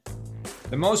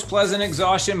The Most Pleasant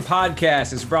Exhaustion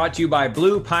podcast is brought to you by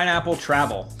Blue Pineapple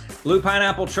Travel. Blue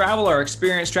Pineapple Travel are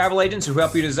experienced travel agents who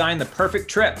help you design the perfect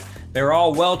trip. They're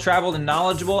all well-traveled and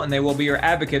knowledgeable, and they will be your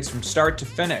advocates from start to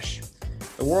finish.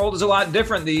 The world is a lot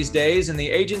different these days, and the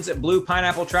agents at Blue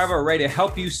Pineapple Travel are ready to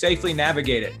help you safely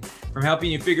navigate it. From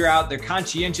helping you figure out their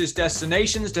conscientious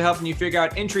destinations to helping you figure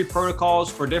out entry protocols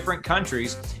for different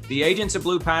countries, the agents at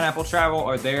Blue Pineapple Travel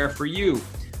are there for you.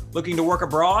 Looking to work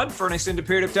abroad for an extended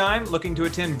period of time? Looking to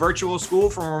attend virtual school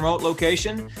from a remote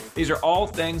location? These are all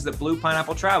things that Blue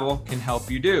Pineapple Travel can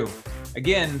help you do.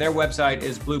 Again, their website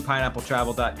is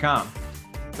bluepineappletravel.com.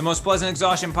 The Most Pleasant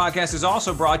Exhaustion podcast is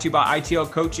also brought to you by ITL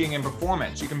Coaching and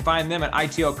Performance. You can find them at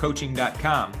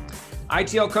itlcoaching.com.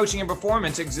 ITL Coaching and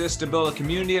Performance exists to build a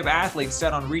community of athletes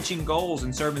set on reaching goals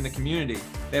and serving the community.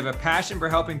 They have a passion for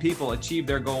helping people achieve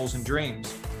their goals and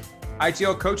dreams.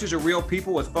 ITL coaches are real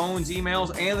people with phones,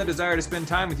 emails, and the desire to spend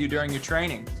time with you during your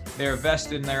training. They are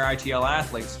vested in their ITL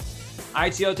athletes.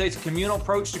 ITL takes a communal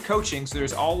approach to coaching, so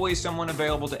there's always someone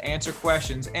available to answer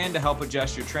questions and to help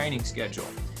adjust your training schedule.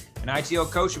 An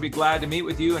ITL coach will be glad to meet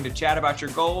with you and to chat about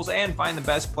your goals and find the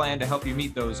best plan to help you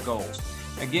meet those goals.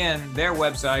 Again, their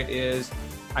website is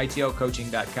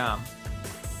itlcoaching.com.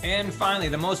 And finally,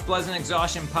 the Most Pleasant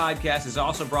Exhaustion podcast is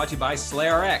also brought to you by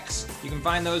SlayRx. You can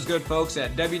find those good folks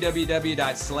at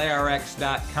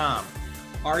www.slayrx.com.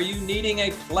 Are you needing a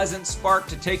pleasant spark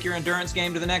to take your endurance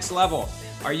game to the next level?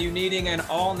 Are you needing an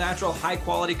all-natural,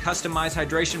 high-quality, customized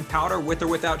hydration powder with or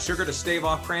without sugar to stave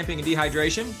off cramping and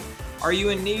dehydration? Are you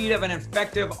in need of an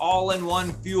effective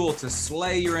all-in-one fuel to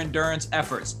slay your endurance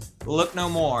efforts? Look no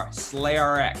more,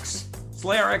 SlayRx.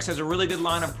 SlayRx has a really good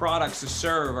line of products to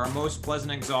serve our Most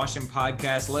Pleasant Exhaustion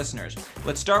podcast listeners.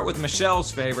 Let's start with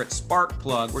Michelle's favorite, Spark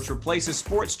Plug, which replaces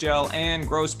sports gel and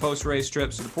gross post-race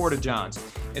trips to the Porta-Johns.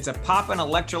 It's a poppin'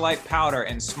 electrolyte powder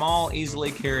in small, easily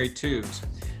carried tubes.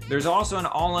 There's also an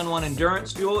all-in-one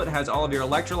endurance fuel. It has all of your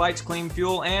electrolytes, clean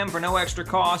fuel, and for no extra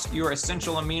cost, your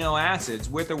essential amino acids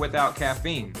with or without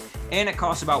caffeine. And it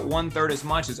costs about 1/3 as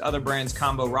much as other brands'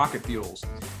 combo rocket fuels.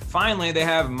 Finally, they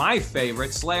have my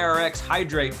favorite, SlayRx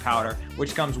Hydrate Powder,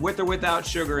 which comes with or without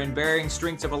sugar in varying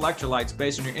strengths of electrolytes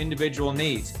based on your individual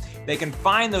needs. They can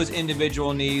find those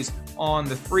individual needs on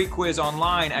the free quiz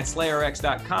online at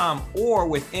slayerx.com or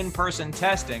with in-person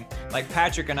testing like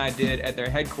Patrick and I did at their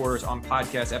headquarters on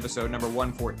podcast episode number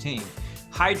 114.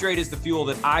 Hydrate is the fuel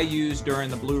that I used during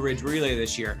the Blue Ridge Relay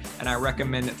this year, and I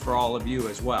recommend it for all of you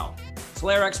as well.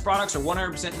 SlayRx products are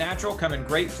 100% natural, come in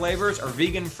great flavors, are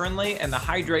vegan friendly, and the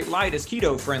Hydrate Light is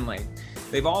keto friendly.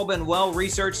 They've all been well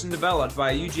researched and developed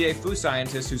by a UGA food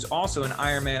scientist who's also an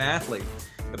Ironman athlete.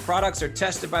 The products are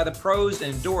tested by the pros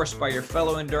and endorsed by your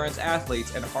fellow endurance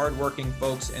athletes and hardworking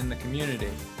folks in the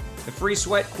community. The free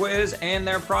sweat quiz and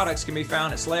their products can be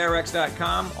found at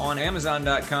slayerx.com, on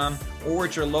amazon.com, or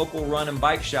at your local run and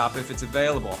bike shop if it's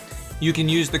available. You can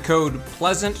use the code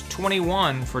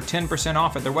PLEASANT21 for 10%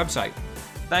 off at their website.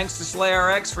 Thanks to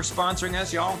SlayRx for sponsoring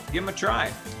us, y'all. Give them a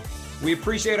try. We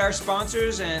appreciate our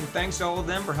sponsors, and thanks to all of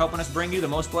them for helping us bring you the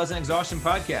Most Pleasant Exhaustion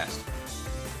podcast.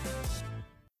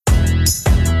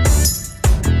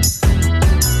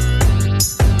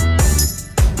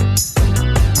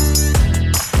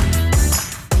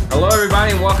 Hello,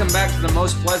 everybody, and welcome back to the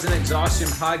Most Pleasant Exhaustion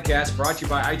podcast, brought to you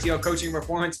by ITL Coaching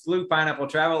Performance, Blue Pineapple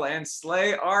Travel, and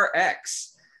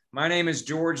SlayRx. My name is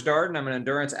George Darden. I'm an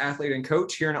endurance athlete and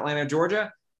coach here in Atlanta,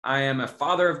 Georgia. I am a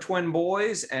father of twin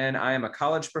boys, and I am a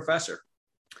college professor.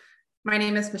 My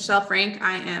name is Michelle Frank.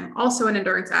 I am also an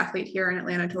endurance athlete here in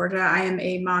Atlanta, Georgia. I am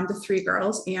a mom to 3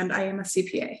 girls, and I am a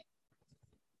CPA.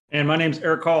 And my name is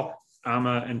Eric Hall. I'm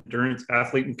an endurance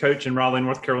athlete and coach in Raleigh,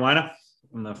 North Carolina.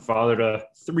 I'm the father to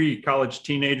 3 college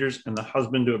teenagers and the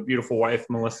husband to a beautiful wife,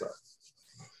 Melissa.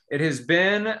 It has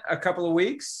been a couple of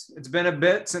weeks. It's been a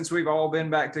bit since we've all been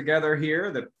back together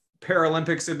here. The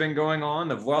Paralympics have been going on.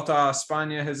 The Vuelta a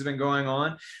España has been going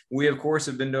on. We, of course,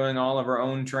 have been doing all of our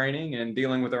own training and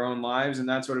dealing with our own lives and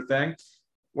that sort of thing.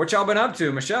 What y'all been up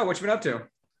to? Michelle, what you been up to?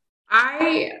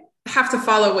 I have to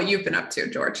follow what you've been up to,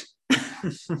 George.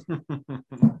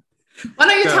 Why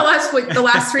don't you tell us what the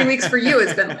last 3 weeks for you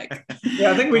has been like?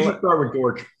 Yeah, I think we should start with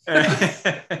George.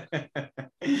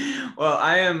 Well,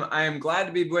 I am glad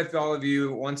to be with all of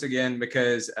you once again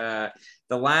because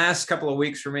the last couple of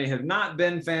weeks for me have not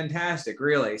been fantastic,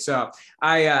 really. So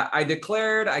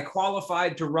I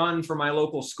qualified to run for my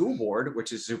local school board,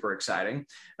 which is super exciting.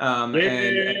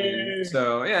 And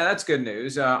so, yeah, that's good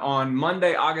news. On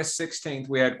Monday, August 16th,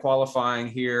 we had qualifying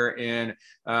here in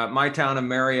my town of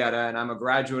Marietta, and I'm a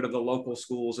graduate of the local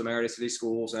schools, Marietta City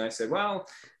Schools. And I said, well,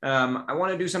 I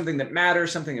want to do something that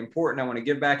matters, something important. I want to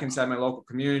give back inside my local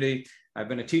community. I've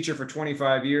been a teacher for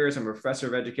 25 years. I'm a professor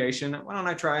of education. Why don't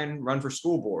I try and run for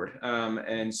school board?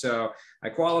 And so I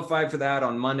qualified for that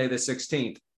on Monday, the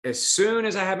 16th. As soon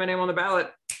as I had my name on the ballot,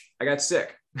 I got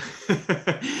sick.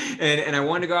 and I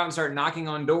wanted to go out and start knocking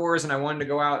on doors, and I wanted to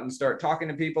go out and start talking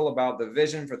to people about the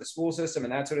vision for the school system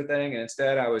and that sort of thing. And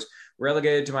instead I was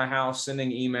relegated to my house, sending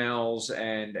emails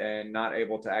and not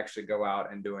able to actually go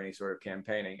out and do any sort of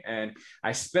campaigning. And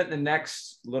I spent the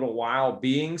next little while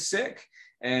being sick,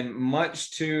 and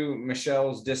much to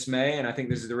Michelle's dismay, and I think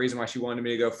this is the reason why she wanted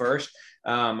me to go first,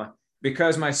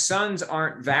 because my sons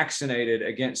aren't vaccinated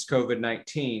against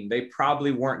COVID-19, they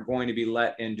probably weren't going to be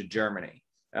let into Germany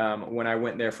when I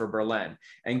went there for Berlin.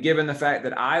 And given the fact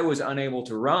that I was unable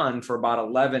to run for about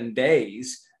 11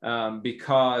 days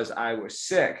because I was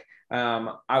sick,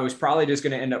 I was probably just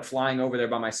going to end up flying over there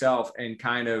by myself and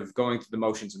kind of going through the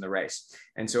motions in the race.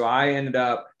 And so I ended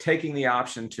up taking the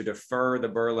option to defer the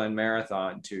Berlin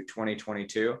Marathon to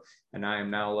 2022. And I am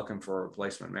now looking for a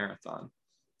replacement marathon.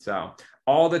 So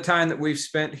all the time that we've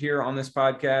spent here on this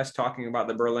podcast talking about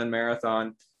the Berlin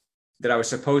Marathon that I was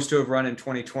supposed to have run in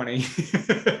 2020,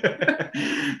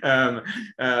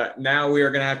 now we are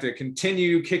going to have to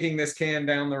continue kicking this can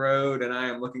down the road. And I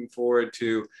am looking forward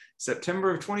to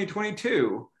September of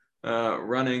 2022,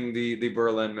 running the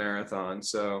Berlin Marathon.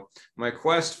 So my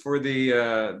quest for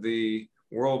the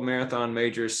World Marathon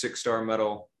Majors 6-star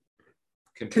medal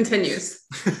continues.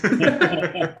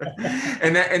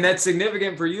 and that's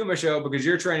significant for you, Michelle, because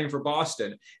you're training for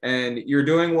Boston and you're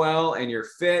doing well and you're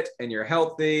fit and you're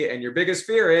healthy, and your biggest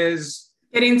fear is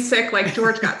getting sick like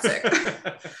George got sick.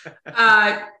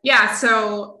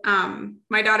 So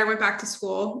my daughter went back to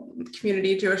school,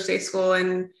 community Jewish day school,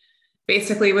 and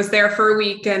basically was there for a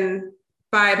week. And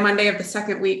by Monday of the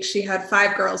second week, she had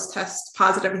 5 girls test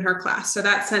positive in her class. So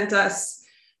that sent us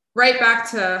right back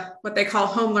to what they call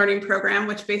home learning program,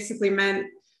 which basically meant,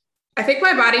 I think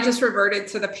my body just reverted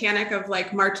to the panic of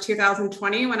like March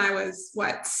 2020 when I was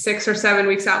 6 or 7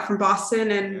 weeks out from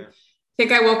Boston. And I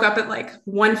think I woke up at like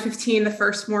 1:15 the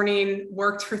first morning,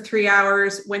 worked for 3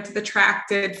 hours, went to the track,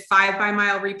 did 5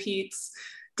 by-mile repeats,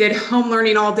 did home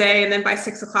learning all day. And then by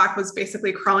 6 o'clock was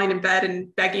basically crawling in bed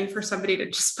and begging for somebody to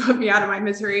just put me out of my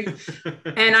misery.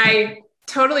 And I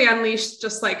totally unleashed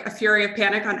just like a fury of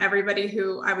panic on everybody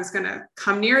who I was going to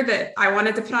come near, that I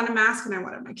wanted to put on a mask and I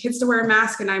wanted my kids to wear a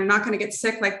mask, and I'm not going to get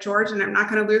sick like George, and I'm not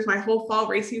going to lose my whole fall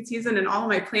racing season and all of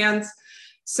my plans.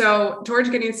 So George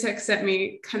getting sick sent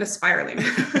me kind of spiraling.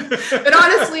 It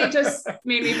honestly just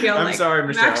made me feel I'm sorry,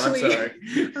 Michelle.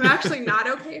 I'm actually not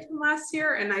okay from last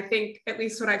year. And I think at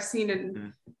least what I've seen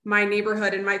in my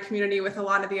neighborhood and my community with a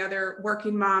lot of the other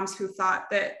working moms who thought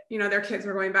that, their kids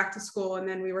were going back to school, and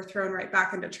then we were thrown right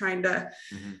back into trying to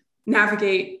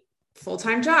navigate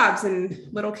full-time jobs and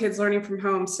little kids learning from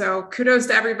home. So kudos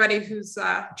to everybody who's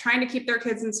trying to keep their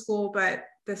kids in school, but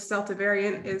this Delta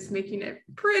variant is making it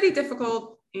pretty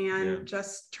difficult, and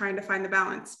just trying to find the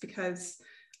balance, because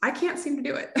I can't seem to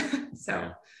do it.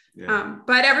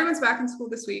 But everyone's back in school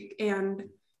this week, and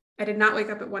I did not wake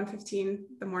up at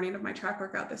 1:15 the morning of my track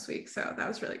workout this week. So that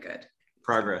was really good.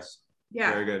 Progress.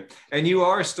 Yeah. Very good. And you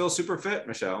are still super fit,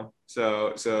 Michelle. So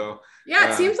it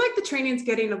seems like the training's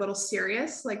getting a little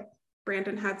serious. Like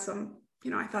Brandon had some,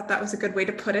 I thought that was a good way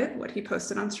to put it, what he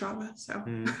posted on Strava. So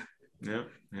yeah.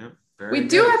 We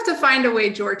do have to find a way,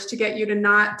 George, to get you to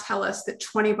not tell us that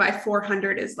 20 by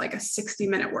 400 is like a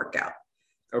 60-minute workout.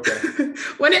 Okay.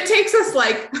 When it takes us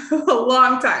like a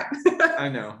long time. I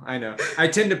know. I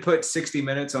tend to put 60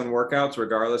 minutes on workouts,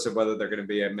 regardless of whether they're going to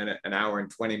be an hour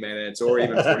and 20 minutes, or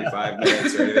even 45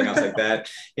 minutes or anything else like that.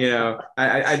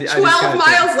 I 12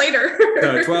 miles later.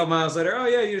 No, 12 miles later. Oh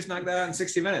yeah. You just knocked that out in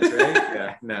 60 minutes, right?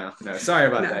 Yeah. No. Sorry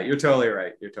about that. You're totally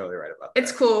right. About that.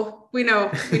 It's cool. We knew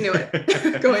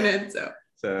it going in.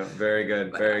 So very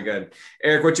good. Very good.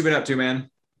 Eric, what you been up to, man?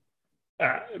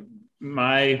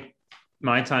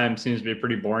 My time seems to be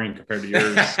pretty boring compared to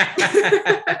yours.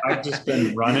 I've just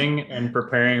been running and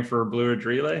preparing for Blue Ridge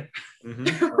Relay.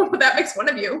 That makes one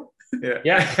of you.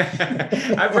 Yeah.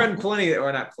 I've run plenty,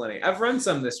 or not plenty. I've run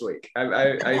some this week. I've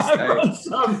run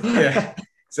some. Yeah.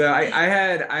 So I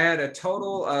had a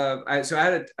total of,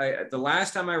 the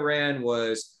last time I ran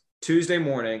was Tuesday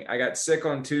morning. I got sick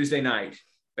on Tuesday night,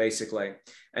 basically.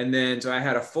 And then, so I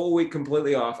had a full week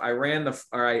completely off. I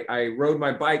rode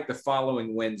my bike the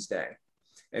following Wednesday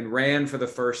and ran for the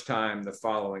first time the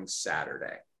following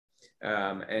Saturday.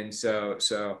 And so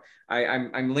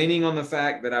I'm leaning on the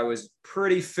fact that I was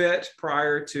pretty fit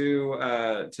prior to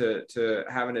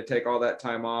having to take all that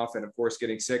time off, and of course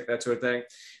getting sick, that sort of thing.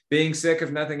 Being sick,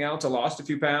 if nothing else, I lost a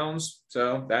few pounds,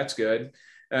 so that's good.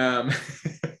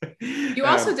 You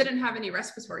also didn't have any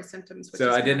respiratory symptoms, which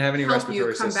so I didn't have any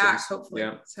respiratory symptoms. Back, hopefully.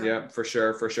 Yeah, for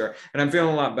sure. And I'm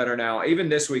feeling a lot better now. Even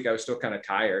this week, I was still kind of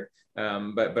tired,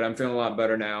 but I'm feeling a lot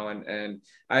better now. And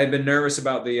I had been nervous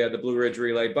about the Blue Ridge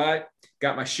Relay, but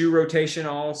got my shoe rotation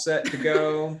all set to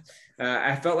go.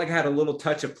 I felt like I had a little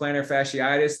touch of plantar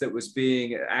fasciitis that was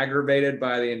being aggravated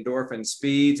by the endorphin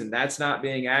speeds, and that's not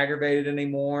being aggravated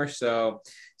anymore. So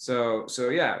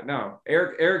yeah, no,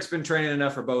 Eric's been training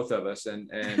enough for both of us,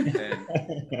 and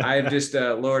I've just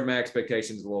lowered my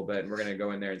expectations a little bit, and we're going to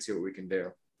go in there and see what we can do.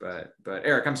 But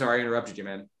Eric, I'm sorry I interrupted you,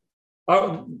 man.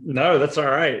 Oh, no, that's all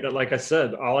right. Like I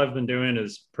said, all I've been doing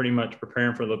is pretty much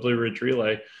preparing for the Blue Ridge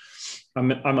Relay.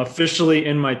 I'm officially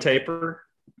in my taper.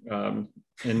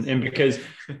 And because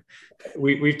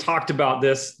we've talked about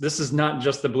this is not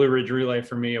just the Blue Ridge Relay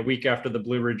for me. A week after the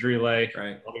Blue Ridge Relay,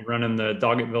 right, I'll be running the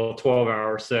Doggetville 12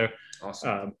 hour. So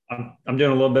awesome. I'm doing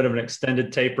a little bit of an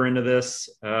extended taper into this,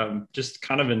 just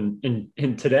kind of in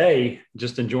today,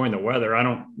 just enjoying the weather. I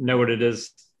don't know what it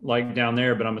is like down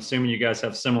there, but I'm assuming you guys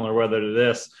have similar weather to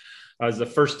this. It's the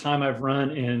first time I've run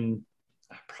in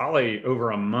probably over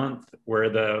a month where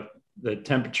the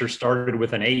temperature started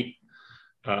with an 8.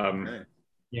 Okay.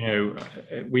 You know,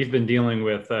 we've been dealing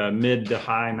with mid to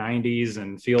high 90s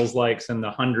and feels like in the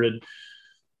 100,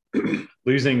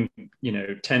 losing,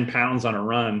 10 pounds on a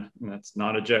run. That's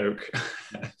not a joke.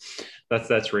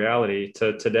 that's reality.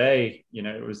 To today,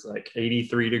 it was like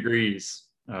 83 degrees.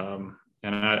 And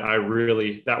I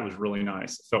really, that was really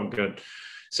nice. It felt good.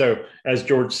 So as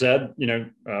George said,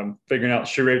 figuring out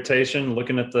shoe rotation,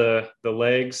 looking at the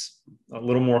legs a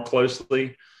little more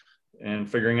closely, and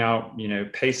figuring out,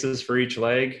 paces for each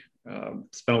leg.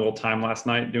 Spent a little time last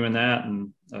night doing that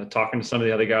and talking to some of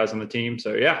the other guys on the team.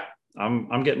 So yeah,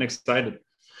 I'm getting excited.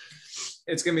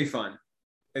 It's going to be fun.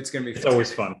 It's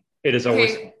always fun. It is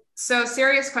always fun. So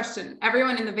serious question.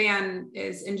 Everyone in the van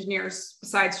is engineers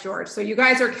besides George. So you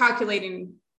guys are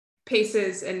calculating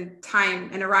paces and time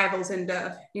and arrivals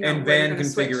into, and van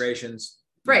configurations.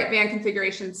 Switch. Right. Van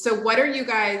configurations. So what are you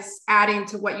guys adding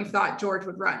to what you thought George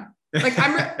would run? Like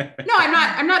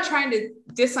I'm not trying to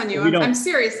diss on you. I'm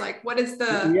serious. Like, what is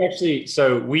the?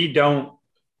 We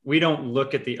don't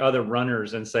look at the other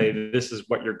runners and say, this is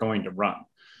what you're going to run.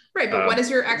 Right. But what is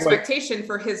your expectation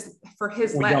for his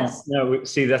legs? No,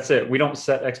 see, that's it. We don't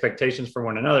set expectations for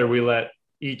one another. We let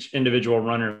each individual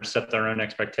runner set their own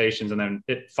expectations, and then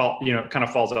it kind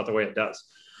of falls out the way it does.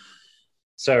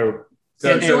 So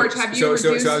George, have you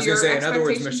reduced so I was going to say, in other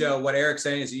words, expectations? Michelle, what Eric's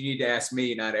saying is you need to ask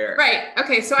me, not Eric. Right.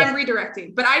 Okay. So I'm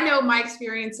redirecting, but I know my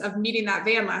experience of meeting that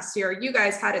van last year. You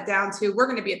guys had it down to, we're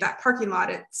going to be at that parking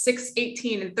lot at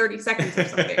 6:18 and 30 seconds or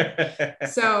something.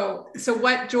 So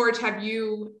what, George,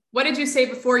 what did you say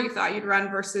before you thought you'd run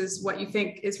versus what you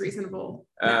think is reasonable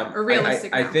or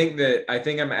realistic? I think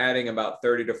I'm adding about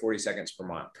 30 to 40 seconds per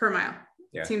mile.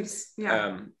 Yeah. Seems,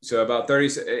 yeah. So about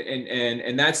 30,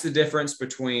 and that's the difference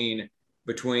between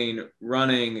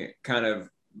running kind of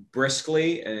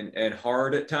briskly and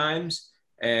hard at times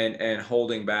and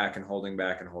holding back.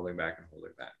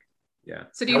 Yeah.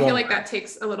 So do you feel like that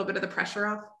takes a little bit of the pressure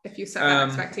off if you set that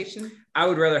expectation? I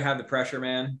would rather have the pressure,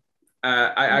 man.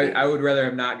 I would rather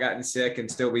have not gotten sick and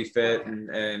still be fit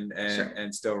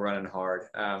and still running hard.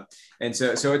 And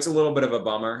so it's a little bit of a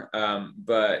bummer.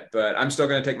 But I'm still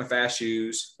going to take my fast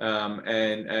shoes.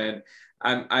 And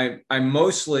I'm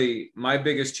mostly, my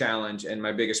biggest challenge and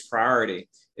my biggest priority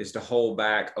is to hold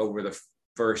back over the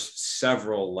first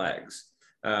several legs,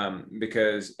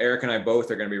 because Eric and I both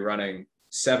are going to be running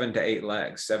 7 to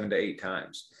 8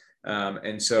 times.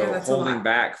 And so holding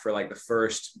back for like the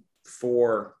first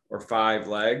 4 or 5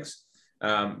 legs,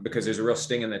 because there's a real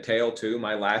sting in the tail too.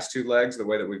 My last 2 legs, the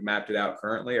way that we've mapped it out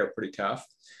currently, are pretty tough.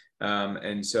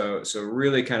 And so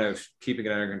really kind of keeping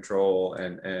it under control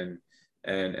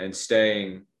and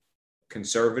staying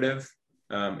conservative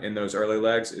in those early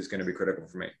legs is going to be critical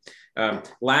for me.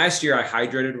 Last year, I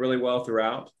hydrated really well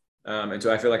throughout. And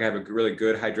so I feel like I have a really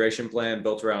good hydration plan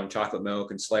built around chocolate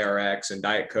milk and Slay RX and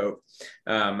Diet Coke.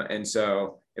 And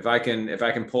so if I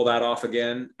can pull that off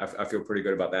again, I feel pretty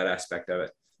good about that aspect of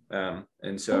it.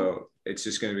 And so it's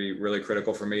just going to be really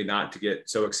critical for me not to get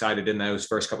so excited in those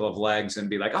first couple of legs and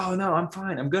be like, oh no, I'm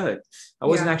fine. I'm good. I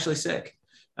wasn't actually sick.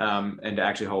 And to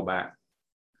actually hold back.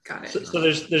 Got it. So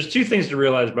there's 2 things to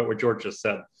realize about what George just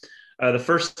said. The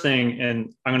first thing,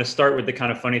 and I'm going to start with the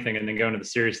kind of funny thing and then go into the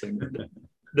serious thing.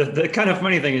 The kind of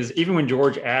funny thing is, even when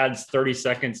George adds 30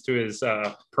 seconds to his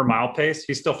per mile pace,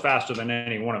 he's still faster than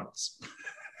any one of us.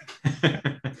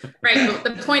 Right. But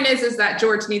the point is that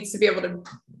George needs to be able to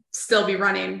still be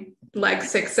running leg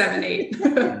 6, 7, 8.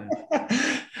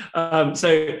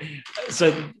 So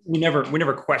we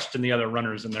never question the other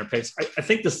runners and their pace. I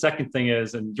think the second thing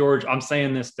is, and George, I'm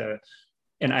saying this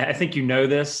and I think you know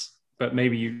this, but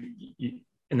maybe you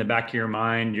in the back of your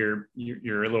mind, you're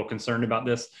a little concerned about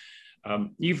this.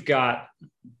 You've got,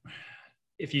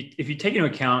 if you take into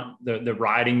account the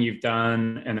riding you've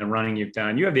done and the running you've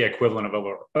done, you have the equivalent of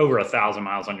over 1,000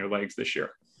 miles on your legs this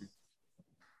year.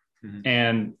 Mm-hmm.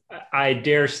 And I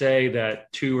dare say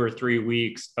that 2 or 3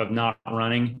 weeks of not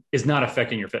running is not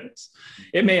affecting your fitness.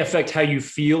 It may affect how you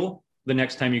feel the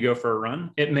next time you go for a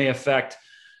run. It may affect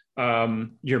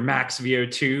your max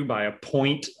VO2 by a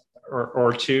point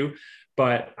or two.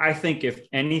 But I think if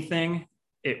anything,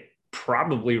 it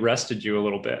probably rested you a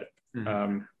little bit.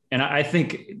 Mm-hmm. And I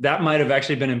think that might have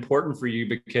actually been important for you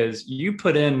because you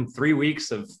put in 3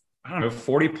 weeks of,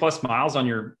 40 plus miles on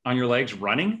your legs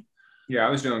running. Yeah, I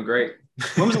was doing great.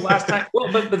 When was the last time? Well,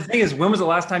 but the thing is, when was the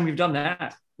last time you've done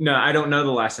that? No, I don't know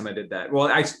the last time I did that. Well,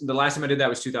 the last time I did that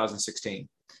was 2016.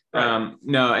 Right.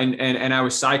 No, and I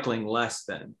was cycling less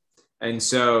then. And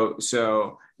so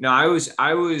no, I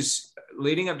was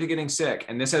leading up to getting sick,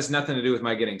 and this has nothing to do with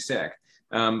my getting sick.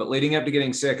 But leading up to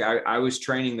getting sick, I was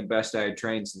training the best I had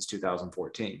trained since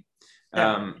 2014.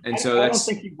 Yeah. And so I don't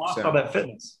think you lost all that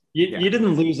fitness. You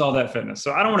didn't lose all that fitness.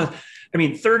 So I don't want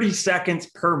to, 30 seconds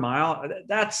per mile,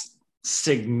 that's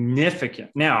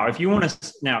significant. Now, if you want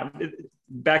to,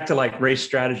 back to like race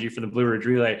strategy for the Blue Ridge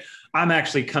Relay, I'm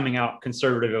actually coming out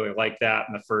conservatively like that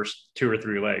in the first 2 or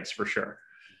 3 legs for sure.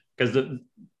 Because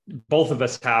both of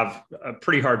us have a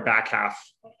pretty hard back half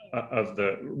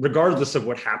regardless of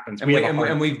what happens.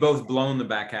 And we've both blown the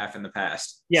back half in the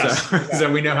past. Yes.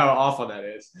 So we know how awful that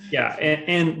is. Yeah.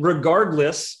 And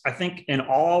regardless, I think in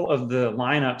all of the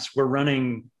lineups, we're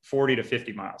running 40 to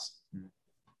 50 miles.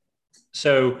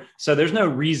 So there's no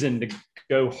reason to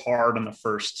go hard on the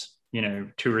first,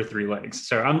 2 or 3 legs.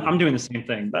 So I'm doing the same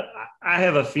thing, but I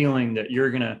have a feeling that you're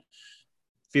going to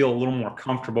feel a little more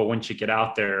comfortable once you get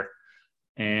out there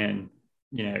and,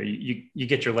 you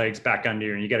get your legs back under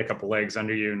you and you get a couple legs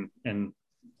under you. And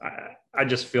I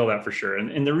just feel that for sure.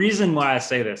 And the reason why I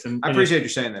say this, and I appreciate you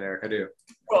saying that, Eric. I do.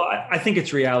 Well, I think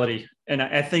it's reality. And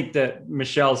I think that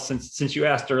Michelle, since you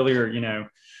asked earlier,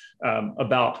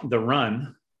 about the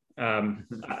run,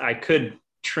 I could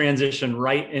transition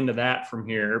right into that from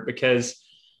here because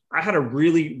I had a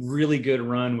really, really good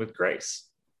run with Grace.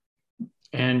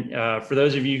 And for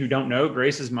those of you who don't know,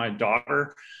 Grace is my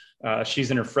daughter. She's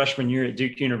in her freshman year at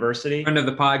Duke University. Friend of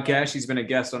the podcast. She's been a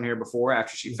guest on here before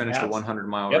after she finished a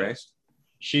 100-mile race.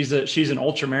 She's an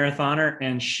ultra marathoner,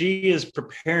 and she is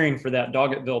preparing for that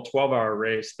Doggettville 12-hour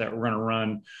race that we're going to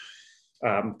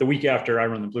run the week after I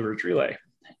run the Blue Ridge Relay.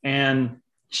 And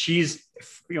she's,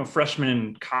 freshman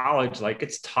in college, like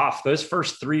it's tough. Those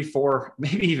first 3, 4,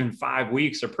 maybe even 5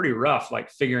 weeks are pretty rough,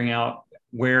 like figuring out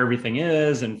where everything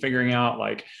is and figuring out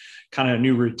like kind of a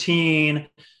new routine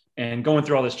and going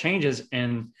through all those changes.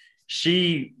 And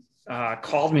she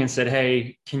called me and said,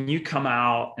 "Hey, can you come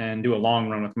out and do a long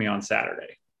run with me on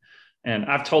Saturday?" And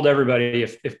I've told everybody,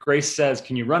 if Grace says,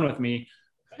 "Can you run with me?"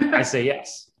 I say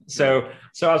yes. So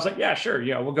I was like, "Yeah, sure.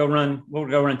 Yeah, we'll go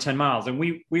run 10 miles." And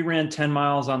we ran 10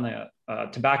 miles on the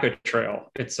Tobacco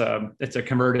Trail. It's a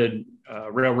converted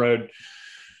railroad.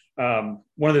 One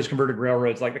of those converted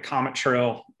railroads, like the Comet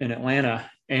Trail in Atlanta.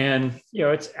 And,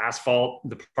 it's asphalt,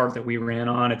 the part that we ran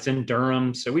on, it's in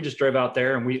Durham. So we just drove out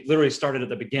there and we literally started at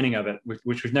the beginning of it,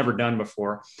 which we've never done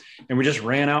before. And we just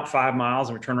ran out 5 miles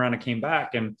and we turned around and came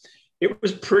back. And it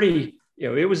was pretty,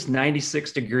 it was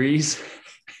 96 degrees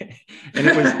and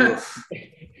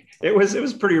it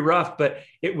was pretty rough, but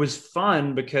it was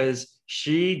fun because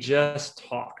she just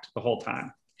talked the whole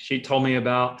time. She told me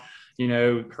about,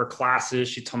 her classes.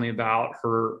 She told me about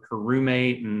her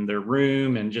roommate and their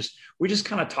room, and we just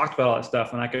kind of talked about all that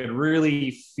stuff. And I could really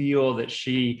feel that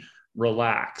she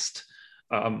relaxed.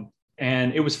 And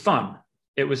it was fun.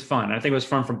 It was fun. I think it was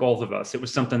fun for both of us. It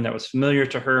was something that was familiar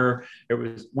to her.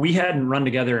 We hadn't run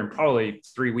together in probably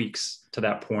 3 weeks to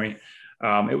that point.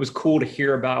 It was cool to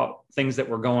hear about things that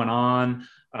were going on.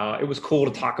 It was cool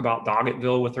to talk about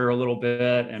Doggettville with her a little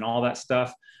bit and all that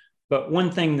stuff. But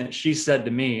one thing that she said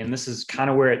to me, and this is kind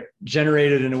of where it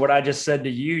generated into what I just said to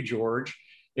you, George,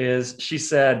 is she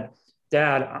said,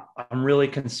 "Dad, I'm really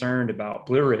concerned about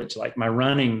Blue Ridge. Like my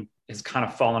running has kind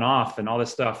of fallen off and all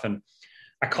this stuff." And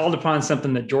I called upon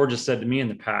something that George has said to me in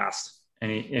the past.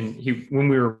 And he when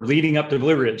we were leading up to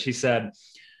Blue Ridge, he said,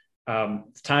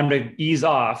 "It's time to ease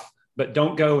off, but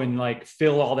don't go and like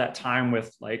fill all that time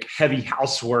with like heavy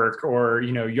housework or,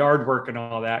 yard work and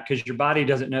all that, because your body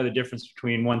doesn't know the difference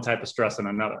between one type of stress and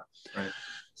another." Right.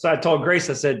 So I told Grace,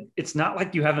 I said, "It's not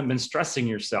like you haven't been stressing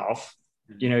yourself.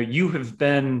 you know, you have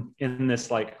been in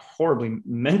this like horribly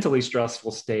mentally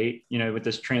stressful state, you know, with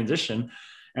this transition.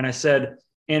 And I said,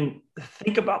 and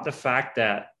think about the fact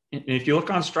that, and if you look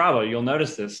on Strava, you'll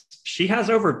notice this, she has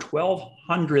over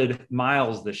 1,200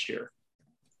 miles this year.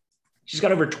 She's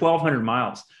got over 1,200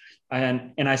 miles.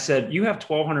 And I said, you have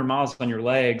 1,200 miles on your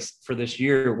legs for this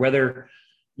year, whether,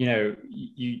 you know,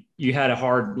 you had a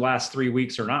hard last 3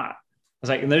 weeks or not. I was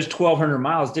like, and those 1,200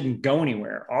 miles didn't go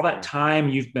anywhere. All that time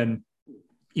you've been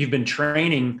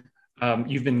training,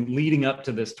 you've been leading up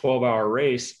to this 12-hour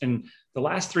race. And the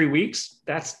last 3 weeks,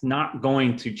 that's not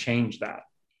going to change that.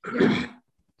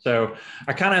 So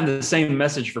I kind of have the same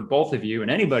message for both of you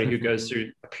and anybody who goes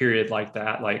through a period like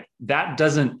that. Like that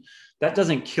doesn't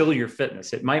kill your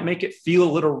fitness. It might make it feel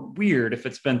a little weird if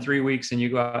it's been 3 weeks and you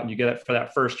go out and you get it for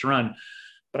that first run.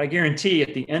 But I guarantee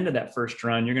at the end of that first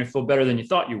run, you're going to feel better than you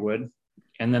thought you would.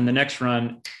 And then the next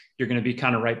run, you're going to be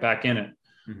kind of right back in it.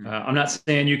 I'm not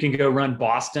saying you can go run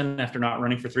Boston after not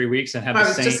running for 3 weeks and have the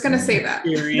same. I was just going to say that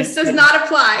this does not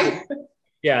apply.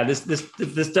 Yeah,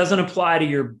 this doesn't apply to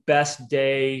your best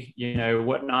day, you know,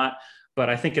 whatnot. But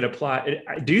I think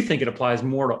I do think it applies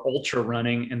more to ultra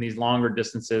running in these longer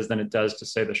distances than it does to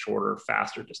say the shorter,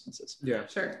 faster distances. Yeah,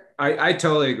 sure. I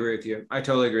totally agree with you.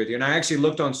 And I actually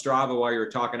looked on Strava while you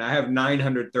were talking. I have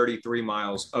 933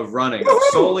 miles of running,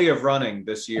 solely of running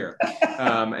this year.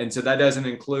 And so that doesn't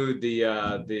include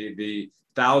the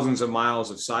thousands of miles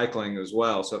of cycling as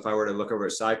well. So if I were to look over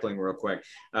at cycling real quick,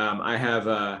 I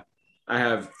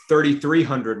have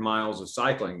 3,300 miles of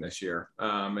cycling this year.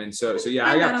 And so yeah,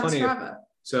 I got plenty of,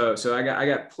 so I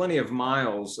got plenty of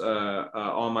miles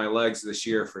on my legs this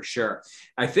year for sure.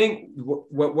 I think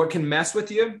what can mess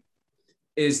with you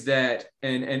is that,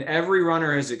 and every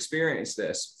runner has experienced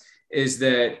this, is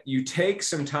that you take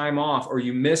some time off or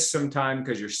you miss some time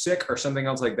because you're sick or something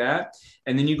else like that.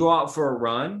 And then you go out for a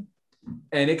run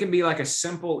and it can be like a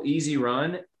simple, easy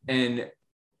run. And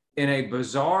in a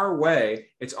bizarre way,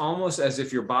 it's almost as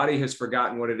if your body has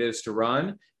forgotten what it is to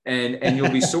run and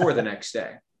you'll be sore the next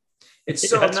day. It's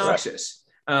so obnoxious.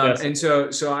 Right. Yes. And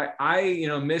so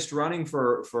I missed running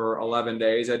for 11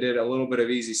 days. I did a little bit of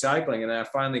easy cycling and then I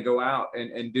finally go out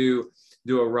and do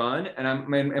a run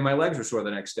and my legs were sore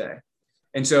the next day.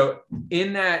 And so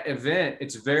in that event,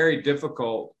 it's very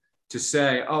difficult to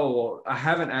say, oh, well, I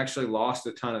haven't actually lost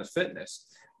a ton of fitness,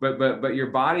 but your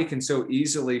body can so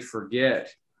easily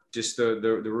forget just the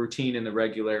routine and the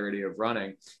regularity of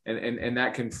running. And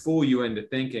that can fool you into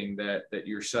thinking that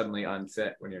you're suddenly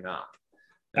unfit when you're not.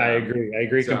 I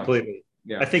agree completely.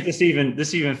 Yeah. I think this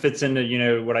even fits into, you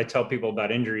know, what I tell people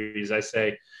about injuries. I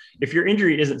say, if your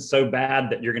injury isn't so bad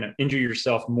that you're going to injure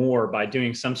yourself more by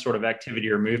doing some sort of activity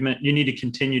or movement, you need to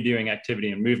continue doing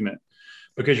activity and movement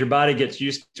because your body gets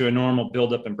used to a normal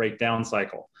buildup and breakdown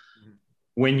cycle. Mm-hmm.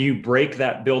 When you break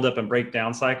that buildup and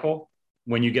breakdown cycle,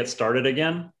 when you get started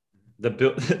again, the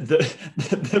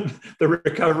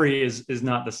recovery is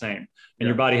not the same, and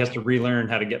your body has to relearn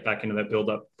how to get back into that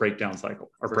build-up breakdown cycle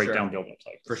or breakdown build-up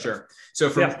cycle. For sure. So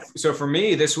for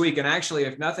me this week, and actually,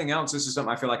 if nothing else, this is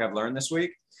something I feel like I've learned this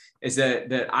week, is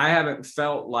that I haven't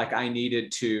felt like I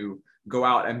needed to go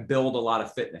out and build a lot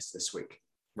of fitness this week,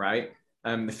 right?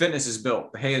 The fitness is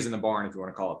built. The hay is in the barn, if you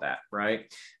want to call it that,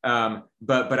 right?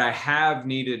 But I have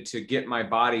needed to get my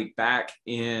body back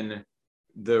in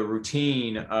the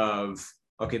routine of,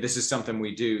 okay, this is something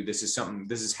we do. This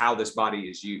is how this body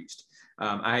is used.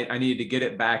 I needed to get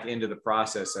it back into the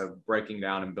process of breaking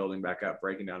down and building back up,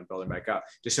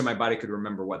 just so my body could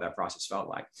remember what that process felt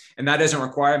like. And that doesn't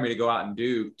require me to go out and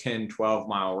do 10, 12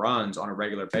 mile runs on a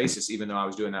regular basis, even though I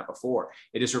was doing that before.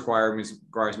 It just requires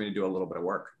me to do a little bit of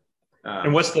work.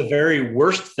 And what's the very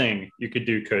worst thing you could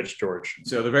do, Coach George?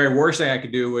 So the very worst thing I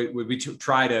could do would be to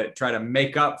try to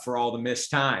make up for all the missed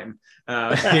time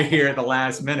here at the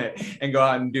last minute and go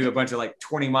out and do a bunch of like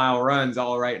 20-mile runs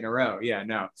all right in a row. Yeah,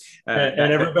 no.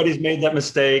 And everybody's made that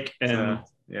mistake,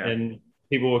 and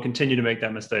people will continue to make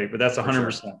that mistake. But that's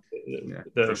 100%.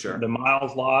 For sure. The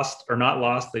miles lost or not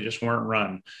lost, they just weren't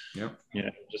run. Yep.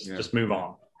 Just move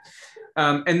on.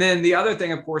 And then the other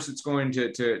thing, of course, it's going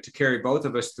to carry both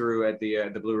of us through at the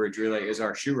Blue Ridge Relay is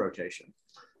our shoe rotation.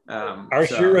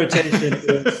 Shoe rotation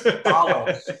is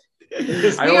follows.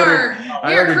 We are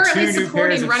currently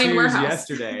supporting Running Warehouse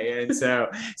yesterday, and so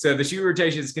the shoe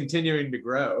rotation is continuing to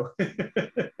grow.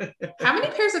 How many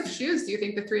pairs of shoes do you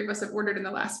think the three of us have ordered in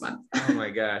the last month? Oh my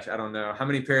gosh, I don't know how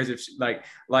many pairs of like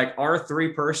our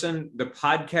 3-person the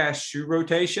podcast shoe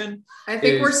rotation. I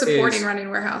think we're supporting Running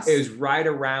Warehouse. Is right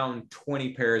around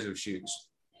 20 pairs of shoes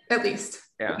at least.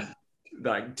 Yeah.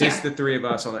 like just the three of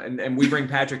us on it, and we bring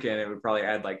Patrick in, it would probably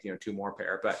add like, 2 more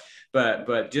pair,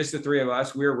 but just the three of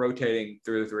us, we're rotating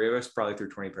through the three of us, probably through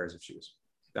 20 pairs of shoes.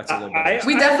 That's a little bit.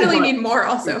 We definitely need more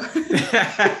also.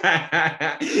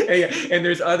 and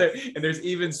there's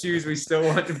even shoes we still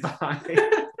want to buy.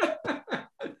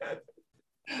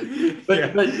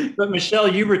 But Michelle,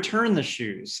 you return the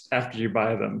shoes after you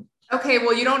buy them. Okay,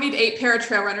 well, you don't need 8 pair of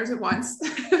trail runners at once.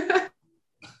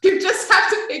 You just have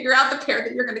to figure out the pair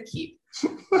that you're going to keep.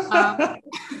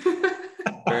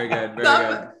 Very good. Very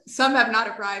good. Some have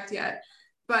not arrived yet,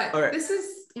 but right. This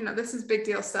is big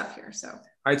deal stuff here. So. All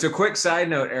right. So quick side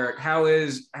note, Eric, how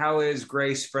is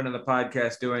Grace, friend of the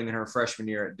podcast, doing in her freshman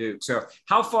year at Duke? So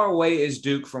how far away is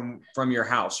Duke from your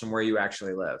house, from where you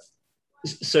actually live?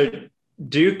 So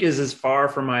Duke is as far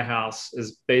from my house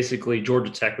as basically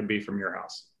Georgia Tech would be from your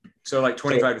house. So like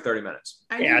 25 to 30 minutes.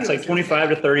 Yeah, it's like 25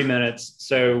 to 30 minutes.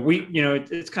 So we,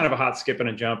 it's kind of a hot skip and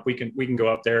a jump. We can go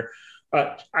up there.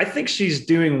 I think she's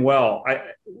doing well.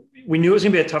 We knew it was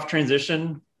going to be a tough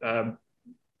transition.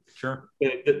 Sure.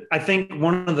 I think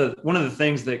one of the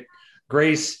things that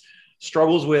Grace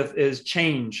struggles with is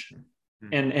change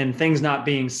and things not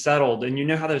being settled. And you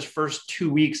know how those first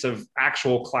 2 weeks of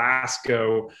actual class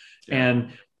go. Yeah.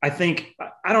 And I think,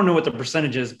 I don't know what the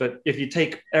percentage is, but if you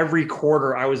take every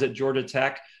quarter I was at Georgia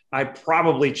Tech, I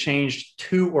probably changed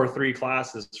 2 or 3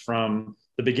 classes from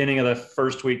the beginning of the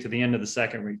first week to the end of the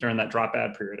second week during that drop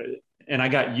ad period. And I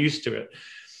got used to it.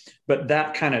 But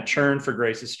that kind of churn for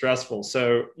Grace is stressful.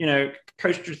 So,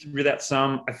 coached her through that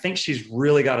some. I think she's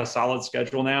really got a solid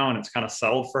schedule now, and it's kind of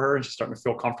settled for her, and she's starting to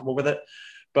feel comfortable with it.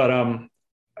 But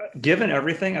given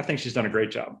everything, I think she's done a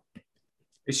great job.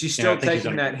 Is she still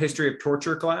taking that history of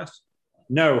torture class?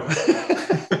 No.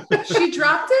 She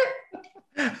dropped it?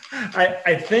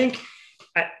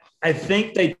 I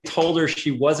think they told her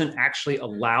she wasn't actually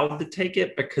allowed to take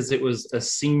it because it was a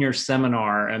senior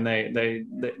seminar, and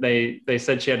they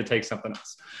said she had to take something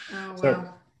else. Oh,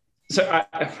 wow. So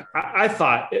I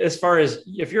thought, as far as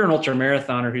if you're an ultra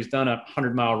marathoner who's done a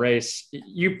 100-mile race,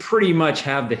 you pretty much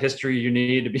have the history you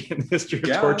need to be in the history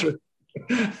of torture.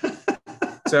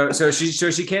 So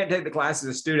she can't take the class as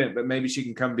a student, but maybe she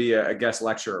can come be a guest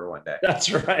lecturer one day.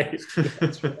 That's right.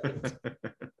 That's right.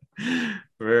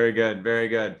 Very good. Very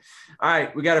good. All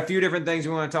right. We got a few different things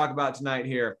we want to talk about tonight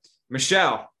here.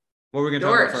 Michelle, what are we going to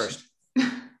talk about first?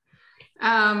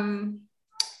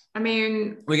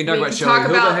 We can talk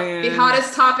about the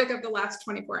hottest topic of the last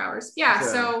 24 hours. Yeah.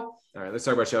 So all right, let's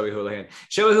talk about Shelby Houlihan.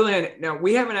 Shelby Houlihan. Now,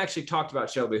 we haven't actually talked about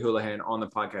Shelby Houlihan on the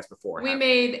podcast before. We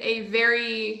made a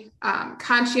very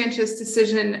conscientious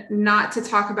decision not to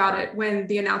talk about it when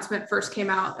the announcement first came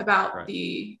out about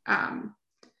the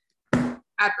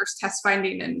adverse test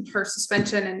finding and her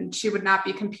suspension, and she would not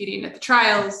be competing at the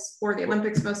trials or the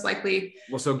Olympics most likely.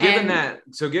 Well, so given that,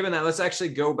 let's actually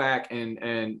go back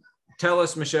and tell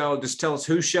us, Michelle, just tell us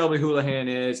who Shelby Houlihan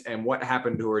is and what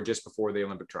happened to her just before the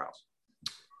Olympic trials.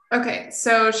 Okay,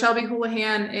 so Shelby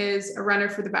Houlihan is a runner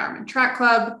for the Bowerman Track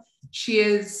Club. She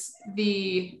is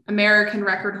the American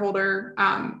record holder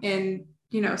in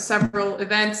several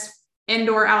events,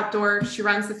 indoor, outdoor. She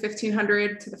runs the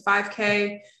 1500 to the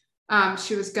 5K.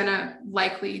 She was gonna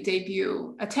likely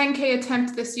debut a 10K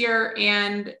attempt this year,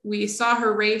 and we saw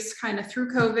her race kind of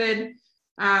through COVID.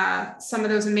 Some of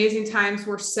those amazing times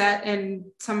were set in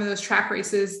some of those track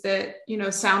races that,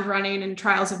 Sound Running and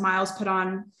Trials of Miles put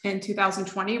on in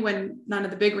 2020 when none of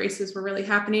the big races were really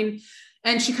happening.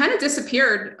 And she kind of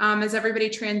disappeared as everybody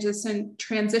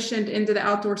transitioned into the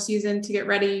outdoor season to get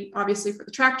ready, obviously, for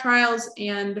the track trials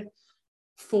and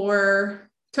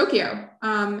for Tokyo.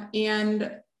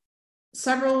 And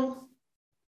several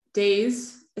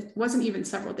days, it wasn't even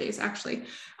several days, actually.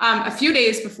 A few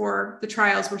days before the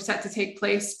trials were set to take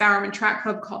place, Bowerman Track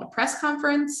Club called a press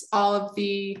conference. All of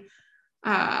the,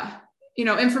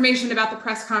 information about the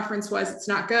press conference was, it's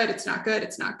not good, it's not good,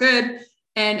 it's not good.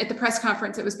 And at the press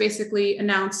conference, it was basically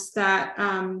announced that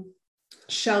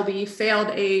Shelby failed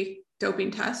a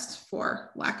doping test,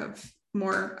 for lack of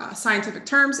more scientific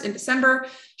terms, in December.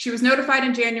 She was notified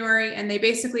in January, and they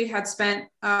basically had spent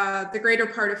the greater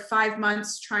part of 5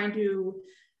 months trying to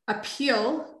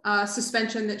appeal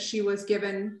suspension that she was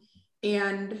given,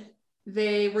 and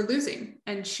they were losing,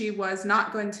 and she was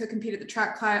not going to compete at the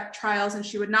track trials, and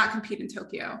she would not compete in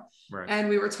Tokyo. Right. And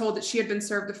we were told that she had been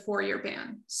served a 4-year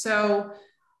ban. So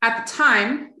at the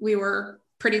time, we were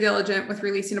pretty diligent with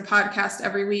releasing a podcast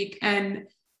every week, and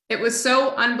it was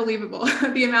so unbelievable,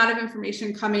 the amount of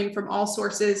information coming from all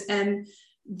sources, and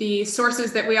the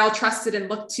sources that we all trusted and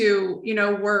looked to,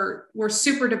 were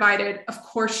super divided. Of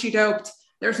course she doped.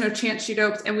 There's no chance she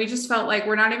doped. And we just felt like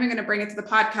we're not even going to bring it to the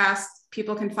podcast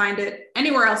People can find it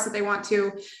anywhere else that they want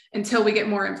to until we get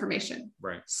more information.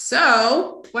 Right.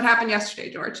 So what happened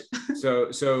yesterday, George?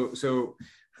 So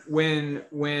when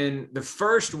the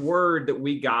first word that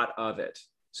we got of it,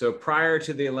 so prior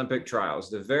to the Olympic trials,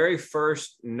 the very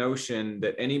first notion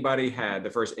that anybody had, the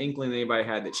first inkling that anybody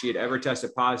had that she had ever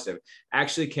tested positive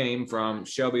actually came from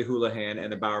Shelby Houlihan and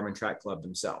the Bowerman Track Club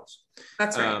themselves.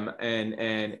 That's right.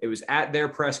 And it was at their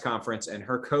press conference, and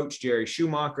her coach, Jerry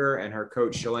Schumacher, and her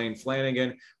coach, Shalane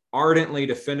Flanagan, ardently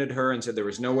defended her and said there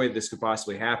was no way this could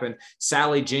possibly happen.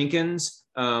 Sally Jenkins,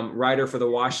 writer for the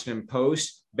Washington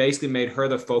Post, basically made her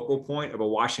the focal point of a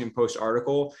Washington Post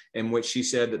article in which she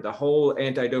said that the whole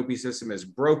anti-doping system is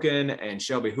broken, and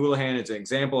Shelby Houlihan is an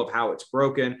example of how it's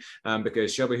broken,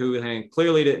 because Shelby Houlihan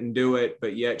clearly didn't do it,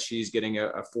 but yet she's getting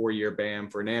a 4-year ban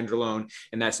for nandrolone.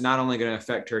 And that's not only going to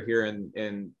affect her here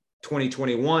in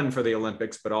 2021 for the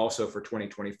Olympics, but also for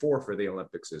 2024 for the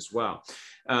Olympics as well.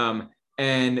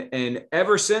 And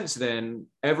ever since then,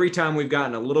 every time we've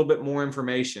gotten a little bit more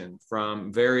information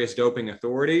from various doping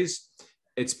authorities,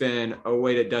 it's been, oh,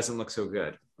 wait, it doesn't look so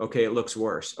good. Okay, it looks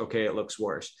worse. Okay, it looks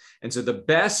worse. And so the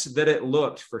best that it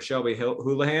looked for Shelby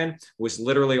Houlihan was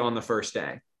literally on the first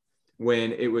day,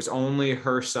 when it was only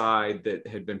her side that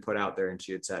had been put out there and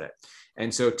she had said it.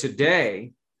 And so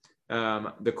today,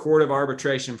 the Court of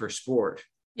Arbitration for Sport,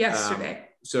 Yesterday,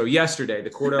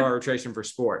 the Court of Arbitration for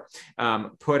Sport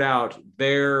put out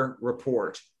their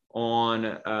report on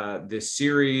the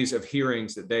series of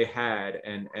hearings that they had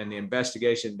and the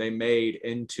investigation they made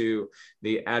into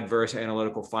the adverse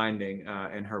analytical finding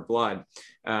in her blood,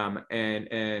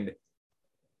 and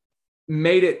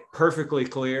made it perfectly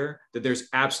clear that there's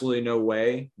absolutely no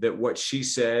way that what she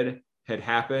said had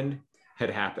happened.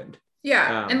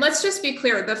 Yeah. And let's just be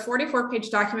clear, the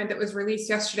 44-page document that was released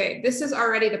yesterday, this is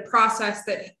already the process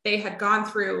that they had gone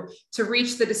through to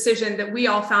reach the decision that we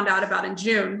all found out about in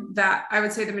June, that I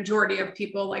would say the majority of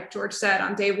people, like George said,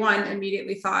 on day one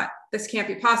immediately thought this can't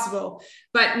be possible.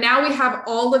 But now we have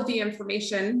all of the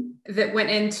information that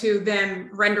went into them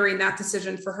rendering that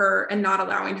decision for her and not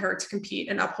allowing her to compete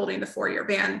and upholding the 4-year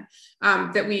ban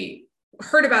that we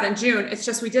heard about in June. It's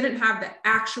just we didn't have the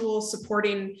actual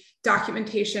supporting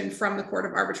documentation from the Court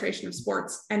of Arbitration of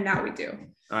Sports, and now we do.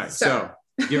 All right. So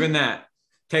given that,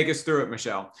 take us through it,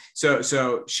 Michelle.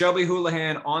 So Shelby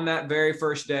Houlihan on that very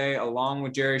first day, along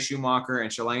with Jerry Schumacher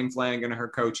and Shalane Flanagan and her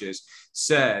coaches,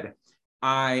 said,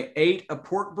 I ate a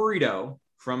pork burrito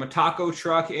from a taco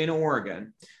truck in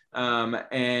Oregon.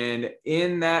 And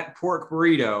in that pork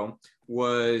burrito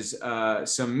was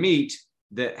some meat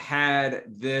that had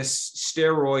this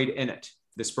steroid in it,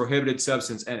 this prohibited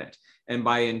substance in it. And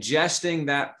by ingesting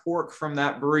that pork from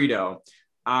that burrito,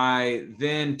 I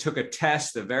then took a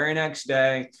test the very next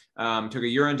day, took a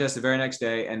urine test the very next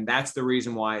day. And that's the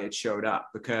reason why it showed up,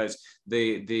 because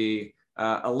the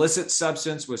illicit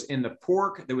substance was in the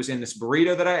pork that was in this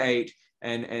burrito that I ate.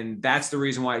 And that's the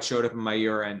reason why it showed up in my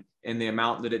urine in the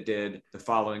amount that it did the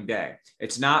following day.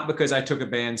 It's not because I took a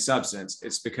banned substance.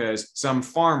 It's because some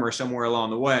farmer somewhere along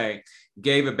the way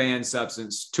gave a banned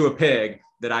substance to a pig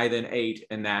that I then ate,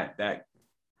 and that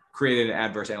created an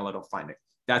adverse analytical finding.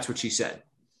 That's what she said.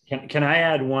 Can I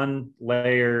add one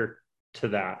layer to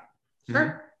that?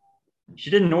 Sure.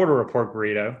 She didn't order a pork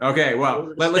burrito. Okay,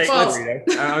 well, let's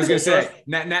I was going to say,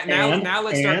 now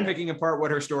let's start picking apart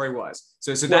what her story was.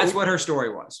 So that's what her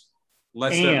story was.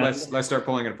 Let's start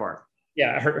pulling it apart.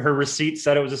 Yeah, her receipt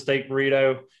said it was a steak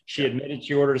burrito. She admitted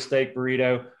she ordered a steak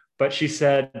burrito, but she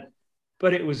said,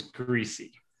 but it was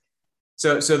greasy.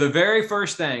 So the very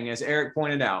first thing, as Eric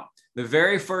pointed out, the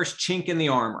very first chink in the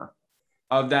armor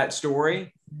of that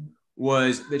story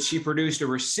was that she produced a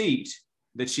receipt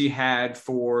that she had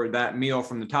for that meal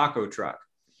from the taco truck.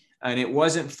 And it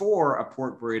wasn't for a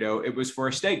pork burrito, it was for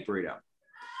a steak burrito.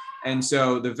 And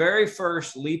so the very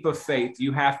first leap of faith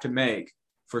you have to make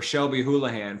for Shelby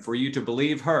Houlihan, for you to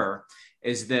believe her,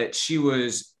 is that she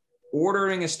was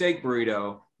ordering a steak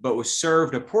burrito, but was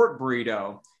served a pork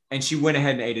burrito, and she went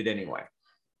ahead and ate it anyway.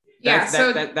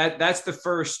 That's the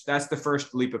first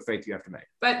leap of faith you have to make.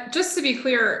 But just to be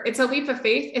clear, it's a leap of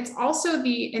faith. It's also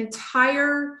the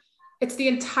entirety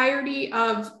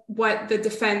of what the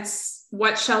defense,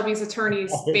 what Shelby's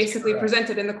attorneys basically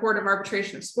presented in the Court of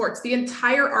Arbitration of Sports. The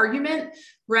entire argument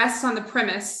rests on the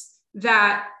premise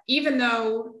that even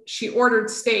though she ordered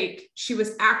steak, she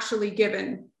was actually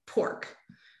given pork.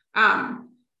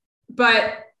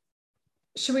 But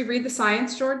should we read the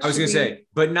science, George? I was going to say,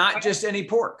 but not just any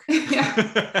pork.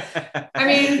 Yeah. I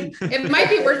mean, it might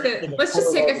be worth it. Let's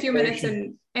just take a few minutes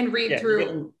and read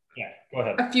through go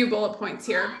ahead. A few bullet points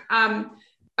here.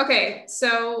 Okay,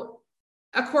 so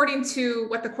according to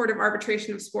what the Court of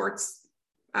Arbitration of Sports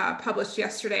published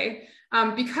yesterday,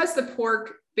 because the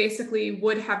pork basically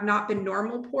would have not been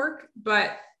normal pork,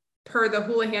 but per the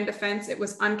Houlihan defense, it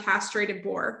was uncastrated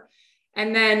boar.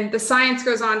 And then the science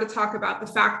goes on to talk about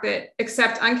the fact that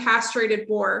except uncastrated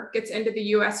boar gets into the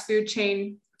US food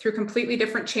chain through completely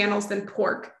different channels than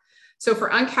pork. So for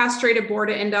uncastrated boar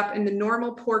to end up in the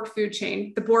normal pork food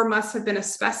chain, the boar must have been a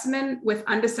specimen with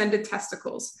undescended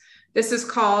testicles. This is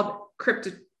called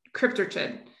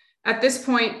cryptorchid. At this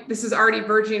point, this is already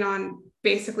verging on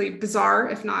basically bizarre,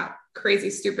 if not crazy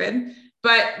stupid,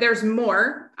 but there's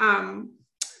more.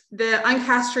 The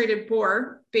uncastrated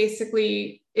boar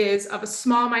basically is of a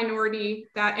small minority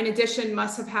that in addition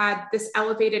must have had this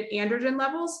elevated androgen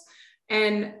levels.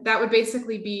 And that would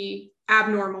basically be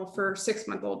abnormal for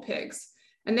 6-month-old pigs.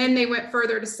 And then they went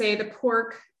further to say the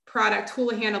pork product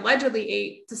Houlihan allegedly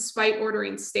ate despite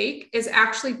ordering steak is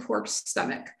actually pork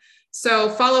stomach. So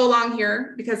follow along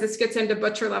here because this gets into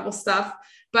butcher level stuff.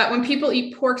 But when people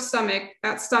eat pork stomach,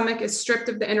 that stomach is stripped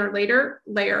of the inner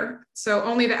layer. So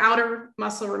only the outer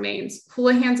muscle remains.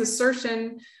 Houlihan's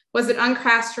assertion was that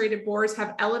uncastrated boars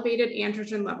have elevated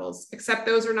androgen levels, except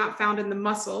those are not found in the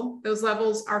muscle. Those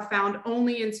levels are found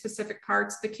only in specific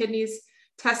parts, the kidneys,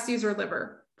 testes, or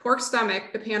liver. Pork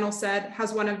stomach, the panel said,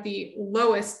 has one of the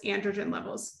lowest androgen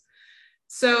levels.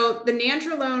 So the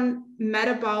nandrolone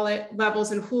metabolic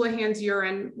levels in Houlihan's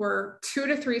urine were 2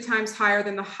 to 3 times higher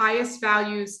than the highest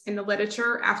values in the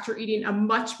literature after eating a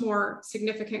much more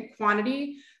significant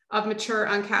quantity of mature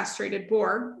uncastrated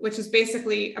boar, which is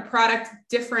basically a product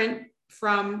different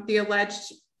from the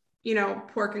alleged,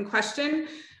 pork in question,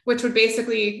 which would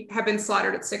basically have been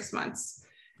slaughtered at 6 months.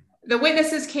 The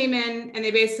witnesses came in and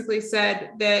they basically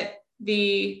said that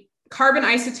the carbon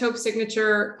isotope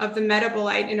signature of the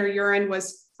metabolite in her urine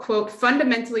was, quote,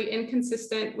 fundamentally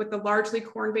inconsistent with the largely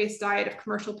corn-based diet of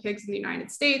commercial pigs in the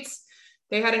United States.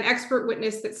 They had an expert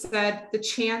witness that said the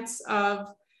chance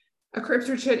of a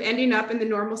cryptorchid ending up in the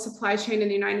normal supply chain in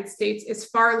the United States is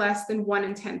far less than 1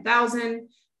 in 10,000.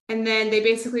 And then they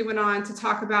basically went on to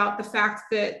talk about the fact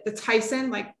that the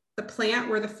Tyson, like the plant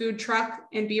where the food truck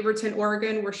in Beaverton,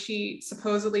 Oregon, where she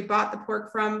supposedly bought the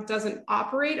pork from, doesn't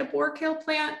operate a boar kill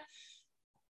plant.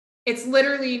 It's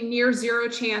literally near zero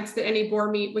chance that any boar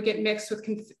meat would get mixed with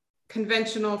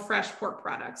conventional fresh pork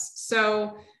products.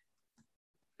 So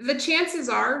the chances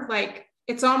are,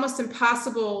 it's almost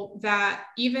impossible that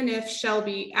even if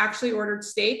Shelby actually ordered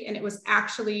steak and it was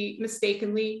actually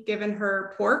mistakenly given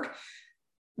her pork,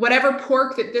 whatever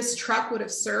pork that this truck would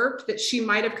have served that she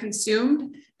might have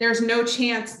consumed, there's no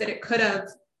chance that it could have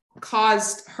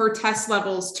caused her test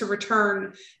levels to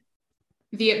return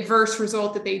the adverse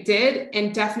result that they did,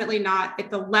 and definitely not at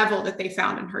the level that they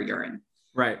found in her urine.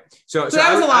 Right. So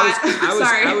that was a lot.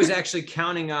 I was actually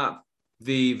counting up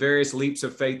the various leaps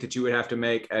of faith that you would have to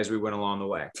make as we went along the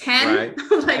way. 10? Right.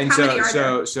 And how many are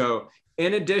there? So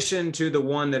in addition to the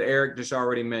one that Eric just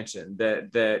already mentioned,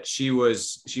 that she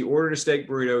ordered a steak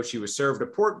burrito, she was served a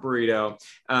pork burrito,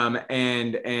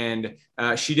 and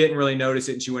she didn't really notice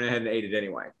it, and she went ahead and ate it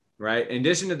anyway. Right. In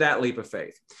addition to that leap of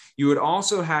faith, you would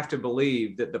also have to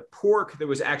believe that the pork that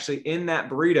was actually in that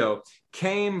burrito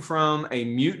came from a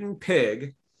mutant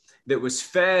pig that was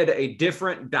fed a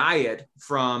different diet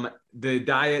from the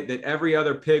diet that every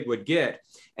other pig would get.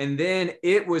 And then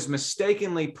it was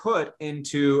mistakenly put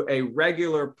into a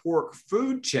regular pork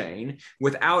food chain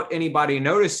without anybody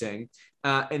noticing.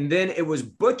 And then it was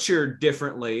butchered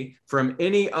differently from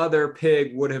any other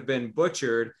pig would have been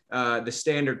butchered, the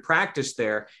standard practice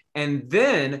there. And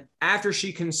then after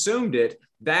she consumed it,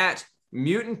 that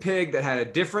mutant pig that had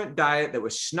a different diet that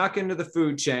was snuck into the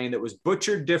food chain, that was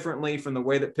butchered differently from the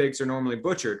way that pigs are normally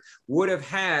butchered, would have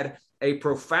had a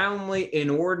profoundly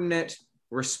inordinate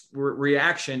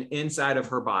reaction inside of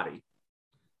her body.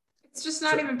 It's just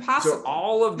not even possible. So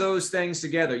all of those things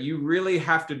together, you really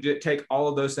have to take all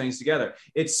of those things together.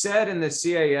 It's said in the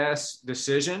CAS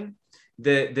decision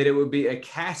that it would be a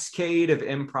cascade of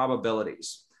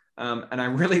improbabilities. And I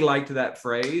really liked that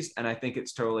phrase, and I think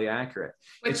it's totally accurate.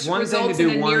 Which it's one thing to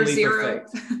do one leap zero. of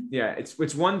faith. Yeah,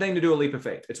 it's one thing to do a leap of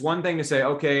faith. It's one thing to say,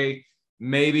 okay,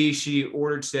 maybe she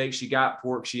ordered steak, she got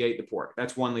pork, she ate the pork.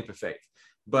 That's one leap of faith.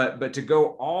 But to go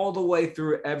all the way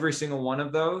through every single one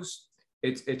of those,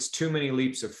 it's too many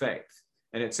leaps of faith.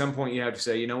 And at some point you have to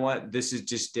say, you know what, this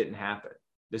just didn't happen.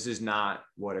 This is not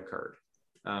what occurred.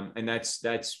 And that's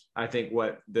I think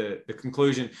what the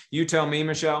conclusion, you tell me,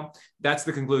 Michelle, that's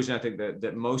the conclusion I think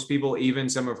that most people, even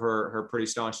some of her pretty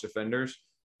staunch defenders,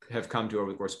 have come to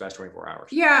over the course of the past 24 hours.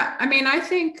 Yeah. I mean, I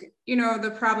think,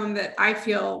 the problem that I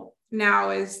feel now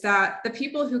is that the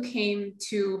people who came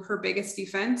to her biggest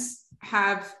defense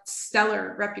have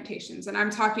stellar reputations. And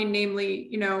I'm talking namely,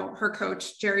 you know, her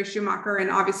coach, Jerry Schumacher, and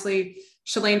obviously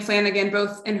Shalane Flanagan,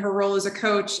 both in her role as a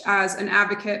coach, as an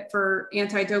advocate for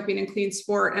anti-doping and clean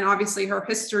sport, and obviously her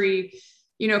history,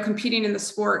 you know, competing in the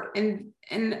sport. And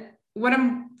what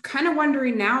I'm kind of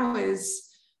wondering now is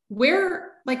where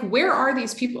are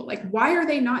these people? Like, why are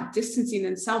they not distancing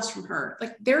themselves from her?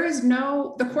 Like,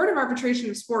 the Court of Arbitration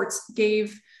of Sports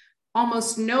gave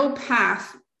almost no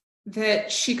path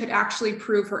that she could actually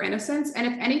prove her innocence. And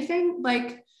if anything,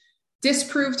 like,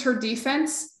 disproved her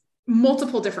defense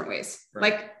multiple different ways.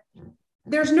 Right. Like,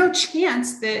 there's no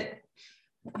chance that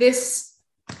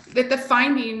the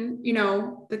finding, you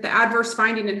know, that the adverse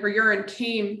finding in her urine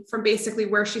came from basically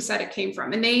where she said it came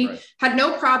from. And they had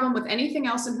no problem with anything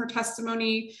else in her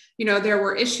testimony. You know, there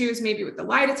were issues maybe with the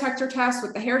lie detector test,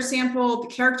 with the hair sample, the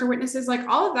character witnesses, like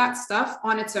all of that stuff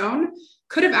on its own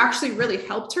could have actually really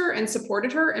helped her and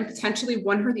supported her and potentially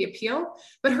won her the appeal.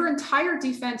 But her entire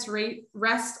defense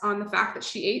rests on the fact that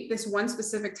she ate this one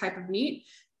specific type of meat.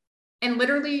 And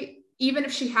literally, even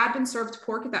if she had been served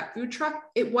pork at that food truck,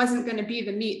 it wasn't going to be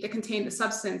the meat that contained the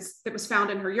substance that was found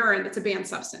in her urine. That's a banned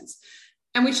substance.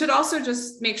 And we should also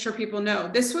just make sure people know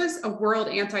this was a World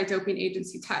Anti-Doping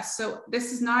Agency test. So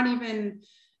this is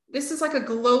like a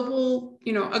global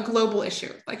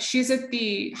issue. Like, she's at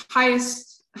the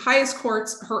highest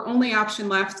courts. Her only option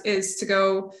left is to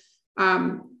go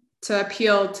to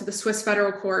appeal to the Swiss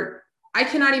federal court. I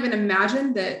cannot even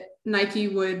imagine that Nike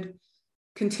would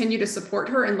continue to support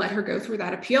her and let her go through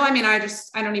that appeal. I mean, I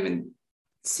don't even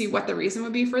see what the reason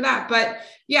would be for that. But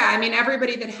yeah, I mean,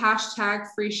 everybody that hashtag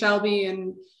free Shelby,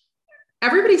 and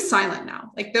everybody's silent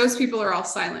now. Like, those people are all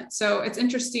silent. So it's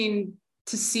interesting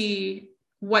to see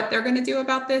what they're going to do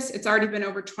about this. It's already been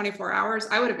over 24 hours.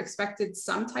 I would have expected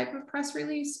some type of press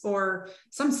release or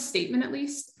some statement at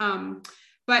least. But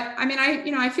I mean,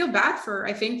 I feel bad for,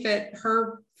 I think that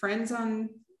her friends on.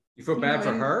 You feel bad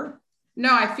for her?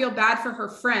 No, I feel bad for her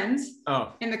friends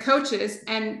and the coaches.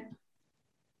 And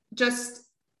just,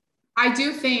 I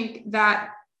do think that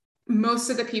most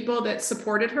of the people that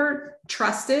supported her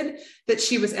trusted that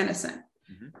she was innocent.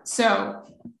 Mm-hmm. So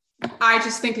I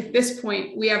just think at this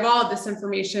point, we have all of this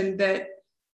information that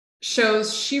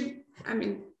shows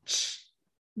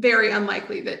very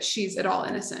unlikely that she's at all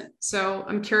innocent. So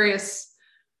I'm curious,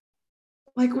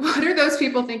 like, what are those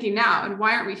people thinking now? And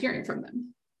why aren't we hearing from them?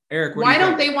 Eric, why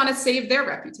don't they want to save their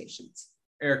reputations?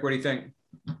 Eric, what do you think?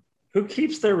 Who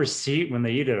keeps their receipt when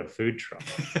they eat at a food truck?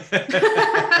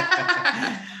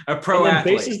 A pro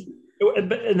athlete.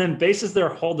 And then bases their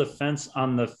whole defense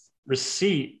on the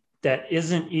receipt that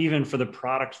isn't even for the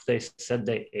product they said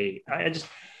they ate.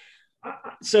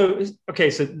 So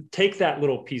take that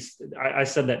little piece. I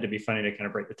said that to be funny, to kind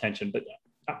of break the tension, but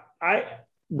I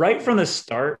right from the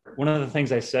start, one of the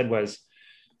things I said was,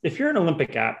 if you're an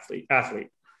Olympic athlete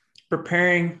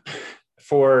preparing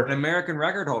for an American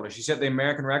record holder, she set the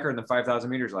American record in the 5,000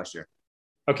 meters last year.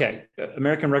 Okay.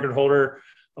 American record holder,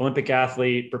 Olympic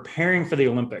athlete, preparing for the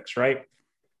Olympics, right?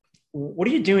 What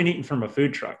are you doing eating from a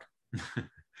food truck?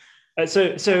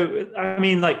 So I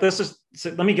mean, like,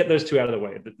 let me get those two out of the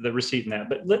way, the receipt and that.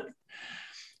 But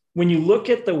when you look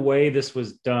at the way this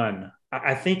was done,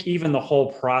 I think even the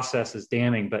whole process is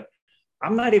damning, but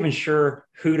I'm not even sure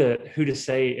who to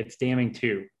say it's damning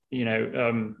to. You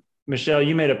know, Michelle,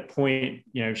 you made a point,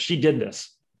 you know, she did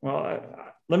this. Well,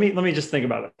 let me just think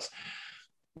about this.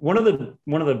 One of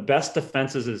the best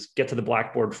defenses is get to the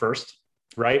blackboard first,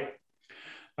 right?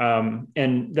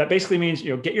 And that basically means,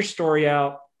 you know, get your story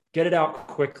out, get it out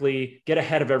quickly, get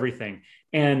ahead of everything.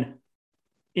 And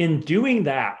in doing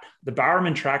that, the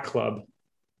Bowerman Track Club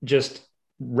just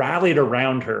rallied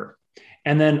around her.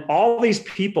 And then all these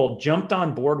people jumped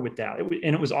on board with that.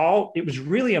 It was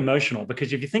really emotional,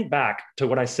 because if you think back to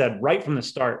what I said right from the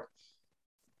start,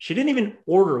 she didn't even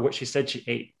order what she said she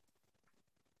ate.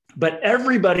 But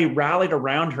everybody rallied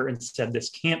around her and said, this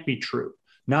can't be true.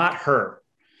 Not her.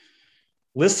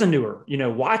 Listen to her, you know,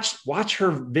 watch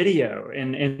her video.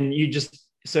 And you just,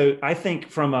 so I think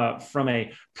from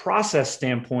a process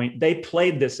standpoint, they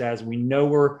played this as, we know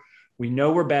we're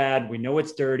bad, we know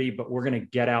it's dirty, but we're going to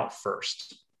get out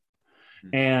first.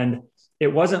 And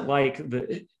it wasn't like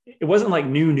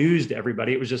new news to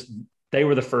everybody. It was just, they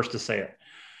were the first to say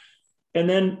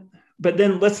it. But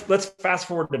then let's fast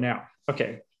forward to now.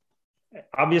 Okay.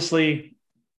 Obviously,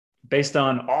 based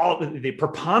on all the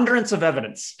preponderance of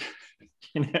evidence,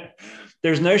 you know,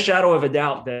 there's no shadow of a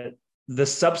doubt that the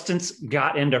substance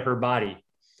got into her body.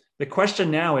 The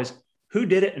question now is, who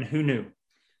did it and who knew?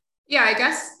 Yeah, I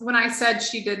guess when I said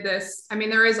she did this, I mean,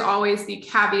 there is always the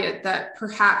caveat that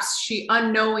perhaps she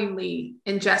unknowingly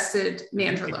ingested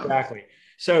nandrolone. Exactly.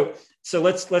 So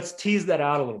let's tease that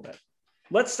out a little bit.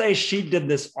 Let's say she did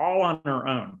this all on her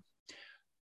own.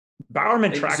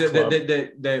 Bowerman Track Club.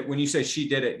 When you say she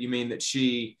did it, you mean that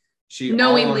she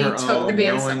knowingly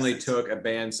took a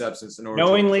banned substance in order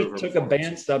knowingly took a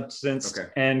banned substance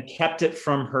and kept it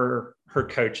from her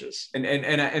coaches. And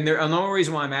the only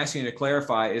reason why I'm asking you to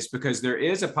clarify is because there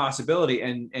is a possibility,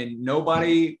 and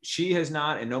nobody, she has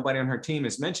not, and nobody on her team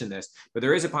has mentioned this, but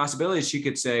there is a possibility she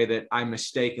could say that I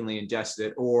mistakenly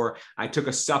ingested it, or I took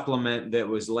a supplement that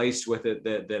was laced with it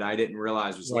that I didn't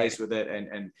realize was laced with it,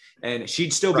 and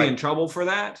she'd still be in trouble for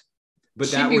that. But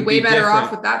she'd be way better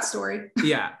off with that story.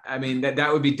 Yeah, I mean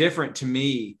that would be different to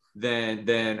me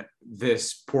than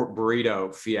this pork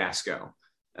burrito fiasco.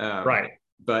 Right.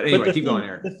 But anyway, keep going,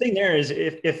 Eric. The thing there is,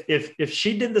 if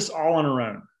she did this all on her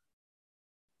own,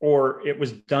 or it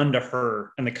was done to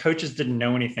her, and the coaches didn't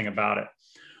know anything about it,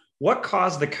 what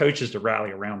caused the coaches to rally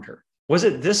around her? Was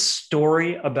it this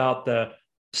story about the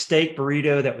steak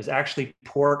burrito that was actually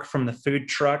pork from the food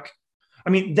truck?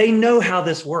 I mean, they know how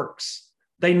this works.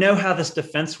 They know how this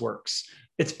defense works.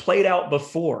 It's played out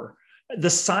before.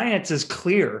 The science is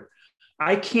clear.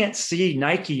 I can't see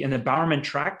Nike and the Bowerman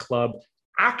Track Club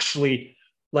actually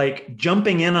like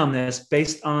jumping in on this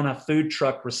based on a food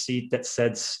truck receipt that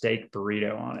said steak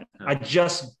burrito on it. I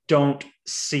just don't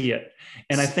see it.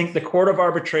 And I think the Court of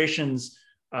Arbitrations,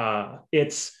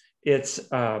 it's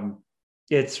the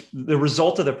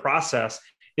result of the process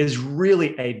is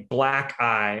really a black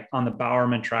eye on the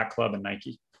Bowerman Track Club and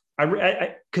Nike.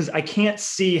 Because I can't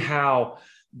see how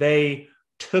they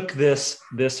took this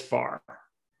far.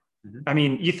 Mm-hmm. I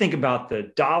mean, you think about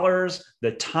the dollars,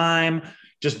 the time,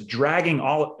 just dragging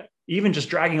all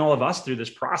of us through this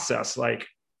process. Like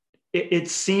it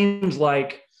seems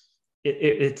like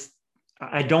it's,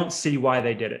 I don't see why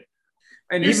they did it.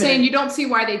 And you're saying you don't see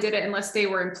why they did it unless they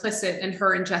were implicit in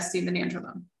her ingesting the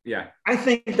nandrolone. Yeah. I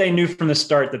think they knew from the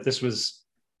start that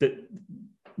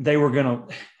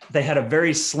they had a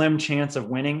very slim chance of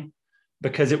winning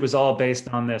because it was all based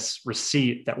on this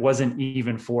receipt that wasn't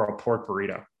even for a pork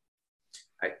burrito.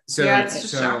 It's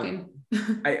just shocking.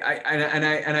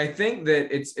 I think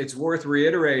that it's worth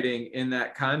reiterating in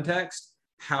that context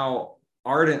how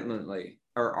ardently,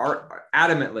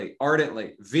 vehemently,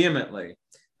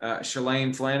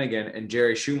 Shalane Flanagan and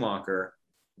Jerry Schumacher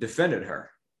defended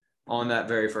her on that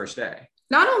very first day.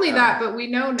 Not only that, but we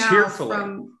know now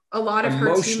from a lot of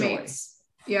her teammates.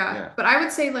 Yeah. But I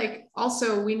would say, like,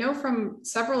 also we know from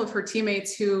several of her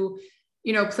teammates who,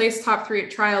 placed top 3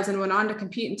 at trials and went on to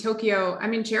compete in Tokyo. I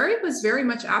mean, Jerry was very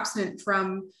much absent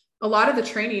from a lot of the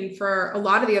training for a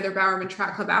lot of the other Bowerman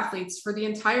Track Club athletes for the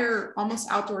entire almost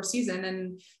outdoor season.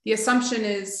 And the assumption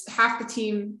is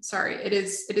it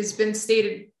has been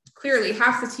stated clearly,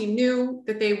 half the team knew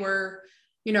that they were,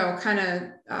 kind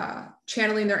of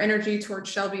channeling their energy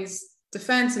towards Shelby's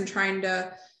defense and trying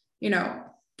to,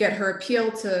 get her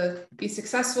appeal to be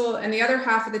successful. And the other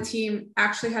half of the team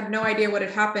actually had no idea what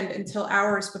had happened until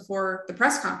hours before the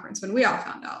press conference when we all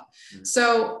found out. Mm-hmm.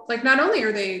 So, like, not only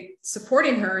are they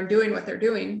supporting her and doing what they're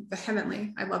doing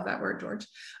vehemently, I love that word, George,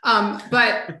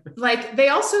 but like they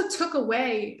also took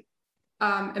away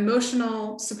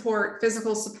emotional support,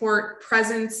 physical support,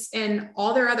 presence in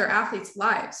all their other athletes'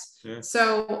 lives. Yeah.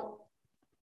 So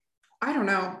I don't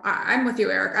know. I'm with you,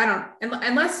 Eric. I don't,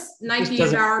 unless Nike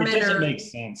and Bowerman doesn't make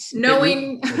sense.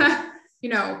 Knowing,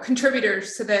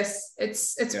 contributors to this,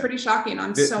 it's pretty shocking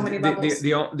on so many levels.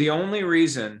 The only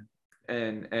reason,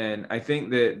 and I think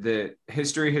that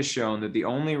history has shown that the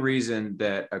only reason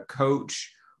that a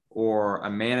coach or a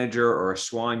manager or a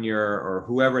soigneur or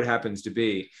whoever it happens to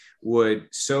be would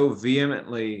so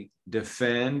vehemently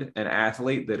defend an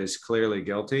athlete that is clearly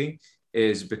guilty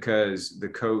is because the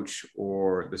coach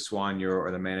or the soigneur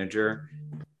or the manager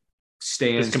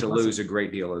stands to lose a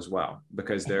great deal as well,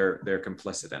 because they're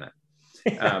complicit in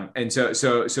it. And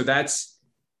so that's,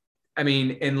 I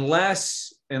mean,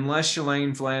 unless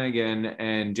Shalane Flanagan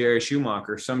and Jerry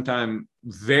Schumacher sometime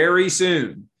very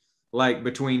soon, like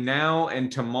between now and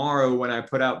tomorrow when I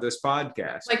put out this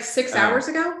podcast, like 6 hours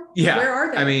ago. Yeah. Where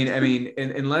are they? I mean,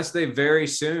 unless they very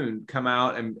soon come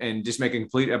out and just make a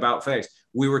complete about face,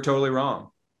 we were totally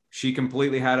wrong. She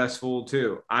completely had us fooled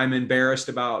too. I'm embarrassed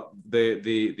about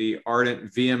the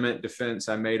ardent, vehement defense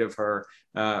I made of her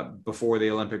before the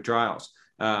Olympic trials.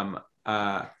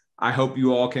 I hope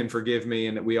you all can forgive me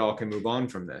and that we all can move on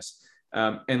from this.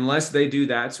 Unless they do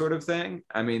that sort of thing,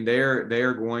 I mean, they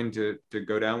are going to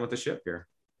go down with the ship here.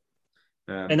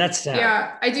 And that's sad.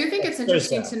 Yeah, I do think it's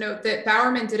interesting sad to note that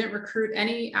Bowerman didn't recruit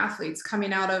any athletes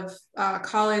coming out of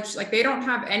college. Like they don't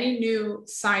have any new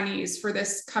signees for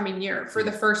this coming year for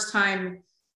the first time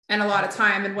in a lot of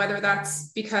time. And whether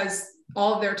that's because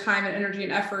all of their time and energy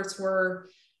and efforts were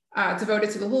devoted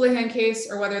to the Houlihan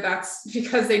case, or whether that's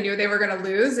because they knew they were going to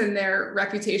lose and their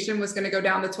reputation was going to go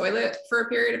down the toilet for a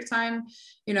period of time.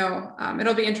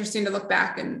 It'll be interesting to look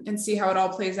back and see how it all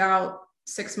plays out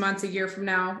 6 months, a year from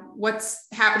now. What's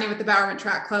happening with the Bowerman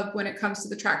Track Club when it comes to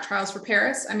the track trials for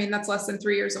Paris? I mean, that's less than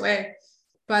 3 years away.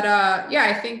 But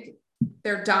I think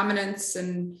their dominance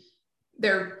and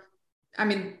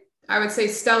I would say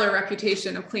stellar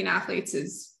reputation of clean athletes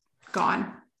is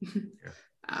gone.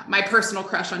 My personal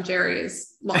crush on Jerry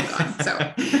is long gone. So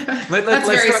that's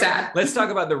very sad. Let's talk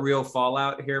about the real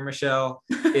fallout here, Michelle.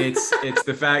 It's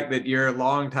the fact that your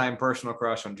longtime personal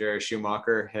crush on Jerry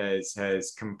Schumacher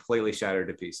has completely shattered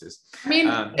to pieces. I mean,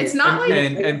 it's not like...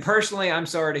 And personally, I'm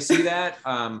sorry to see that.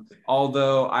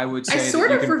 Although I would say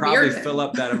that you can probably fill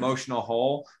up that emotional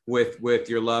hole with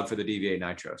your love for the DV8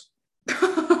 Nitros.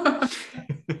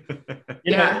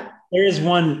 There is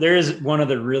one of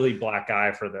the really black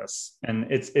eye for this, and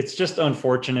it's just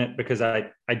unfortunate because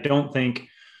I don't think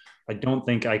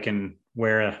I can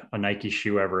wear a Nike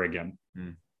shoe ever again.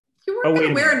 You weren't going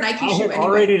to wear a Nike shoe anyway. I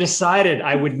already decided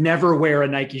I would never wear a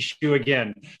Nike shoe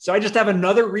again, so I just have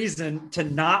another reason to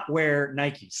not wear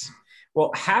Nikes.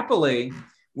 Well, happily,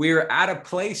 we're at a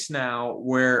place now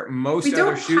where most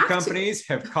other shoe companies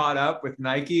have caught up with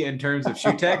Nike in terms of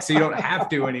shoe tech, so you don't have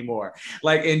to anymore.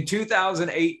 Like in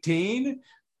 2018,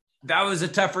 that was a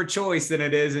tougher choice than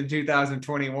it is in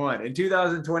 2021. In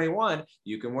 2021,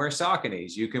 you can wear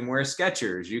Sauconys, you can wear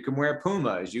Skechers, you can wear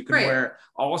Pumas, you can wear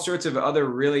all sorts of other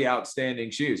really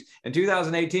outstanding shoes. In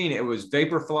 2018, it was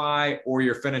Vaporfly or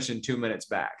you're finishing 2 minutes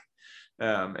back.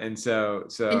 And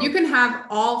you can have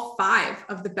all 5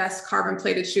 of the best carbon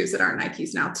plated shoes that aren't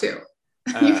Nikes now too.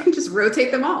 You can just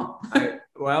rotate them all.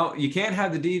 Well, you can't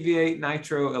have the DV8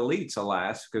 Nitro Elites,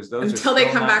 alas, because those until are they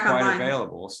come back quite online.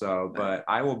 Available. So, but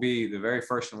I will be the very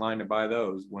first in line to buy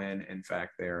those when, in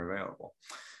fact, they are available.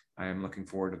 I am looking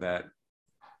forward to that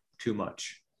too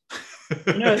much.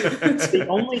 It's the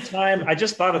only time I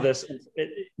just thought of this.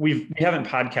 We haven't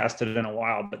podcasted in a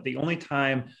while, but the only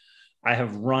time I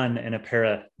have run in a pair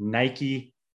of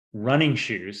Nike running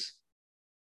shoes,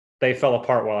 they fell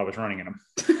apart while I was running in them.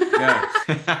 Yeah.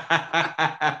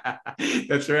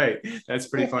 That's right. That's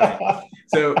pretty funny.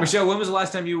 So, Michelle, when was the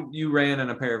last time you ran in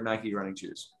a pair of Nike running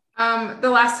shoes? The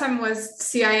last time was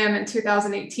CIM in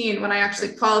 2018 when I actually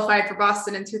qualified for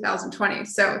Boston in 2020.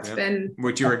 So it's been...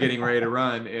 Which you were getting ready to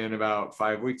run in about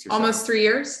 5 weeks or so. Almost 3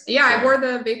 years. Yeah, I wore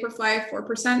the Vaporfly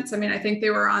 4%. I mean, I think they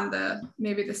were on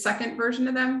maybe the second version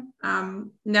of them.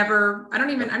 I'm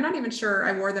not even sure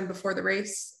I wore them before the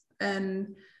race.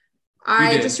 And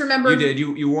I just remember... You did.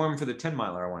 You wore them for the 10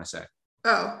 miler, I want to say.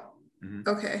 Oh,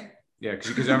 okay. Yeah,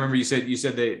 because I remember you said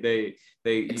they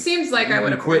it seems like I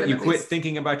would have quit. You quit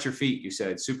thinking about your feet. You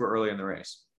said super early in the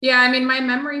race. Yeah, I mean, my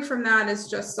memory from that is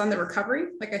just on the recovery.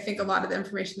 Like I think a lot of the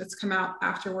information that's come out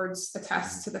afterwards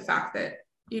attests to the fact that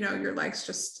your legs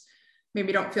just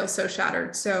maybe don't feel so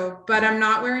shattered. So, but I'm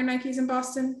not wearing Nikes in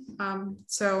Boston.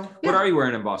 What are you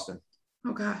wearing in Boston?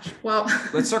 Oh gosh. Well,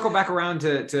 let's circle back around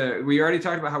to we already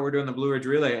talked about how we're doing the Blue Ridge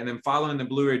Relay, and then following the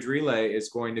Blue Ridge Relay is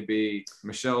going to be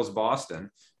Michelle's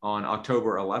Boston on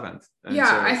October 11th. And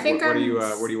I think what are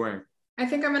you wearing? I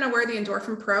think I'm going to wear the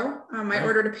Endorphin Pro. I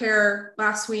ordered a pair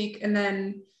last week, and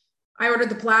then I ordered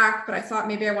the black, but I thought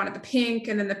maybe I wanted the pink,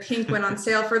 and then the pink went on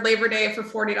sale for Labor Day for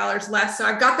 $40 less. So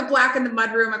I've got the black in the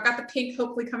mudroom. I've got the pink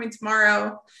hopefully coming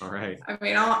tomorrow. All right. I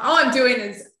mean, all I'm doing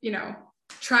is,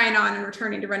 trying on and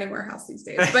returning to Running Warehouse these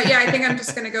days. But yeah, I think I'm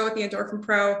just going to go with the Endorphin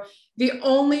Pro. The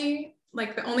only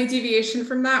deviation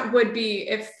from that would be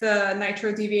if the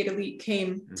Nitro DV8 Elite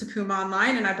came to Puma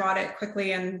online and I bought it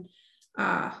quickly and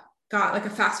got like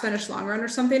a fast finish long run or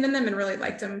something in them and really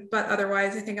liked them. But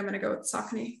otherwise, I think I'm going to go with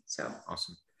Saucony. So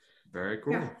awesome. Very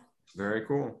cool. Yeah. Very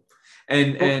cool.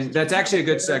 And that's actually a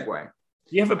good segue.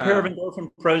 Do you have a pair of Endorphin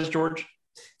Pros, George?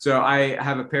 So I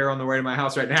have a pair on the way to my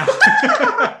house right now.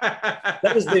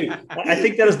 I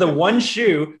think that is the one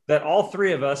shoe that all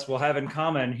three of us will have in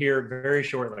common here very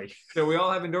shortly. So we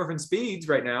all have Endorphin Speeds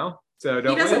right now. So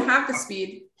he doesn't have the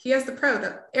Speed. He has the Pro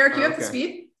though. Eric, you have the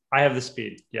Speed? I have the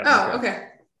Speed. Yeah. Oh, okay.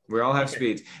 We all have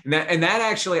Speeds. And that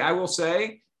actually, I will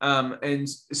say, and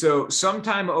so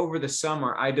sometime over the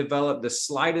summer, I developed the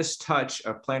slightest touch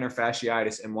of plantar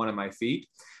fasciitis in one of my feet.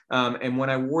 And when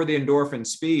I wore the Endorphin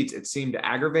Speeds, it seemed to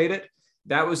aggravate it.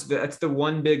 That's the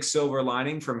one big silver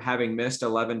lining from having missed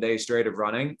 11 days straight of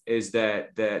running is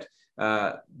that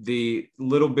the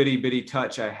little bitty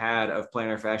touch I had of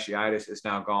plantar fasciitis is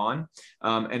now gone.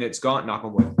 And it's gone, knock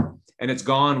on wood. And it's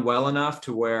gone well enough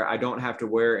to where I don't have to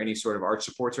wear any sort of arch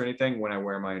supports or anything when I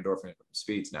wear my Endorphin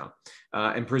Speeds now.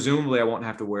 And presumably I won't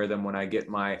have to wear them when I get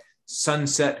my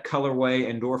Sunset colorway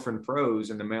Endorphin Pros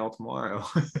in the mail tomorrow.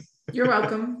 You're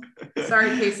welcome.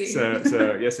 Sorry, Casey.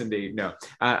 So yes, indeed. No,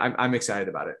 I'm excited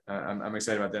about it. I'm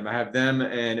excited about them. I have them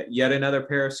and yet another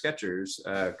pair of Skechers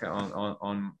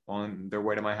on their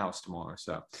way to my house tomorrow.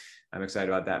 So I'm excited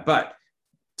about that. But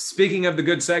speaking of the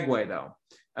good segue though,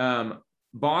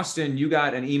 Boston, you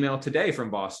got an email today from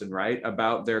Boston, right?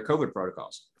 About their COVID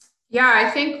protocols. Yeah, I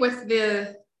think with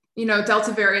the,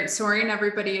 Delta variant soaring,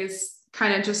 everybody is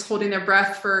kind of just holding their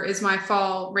breath for, is my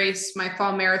fall race, my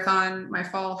fall marathon, my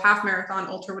fall half marathon,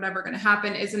 ultra, whatever going to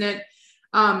happen, isn't it?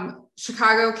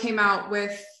 Chicago came out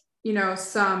with,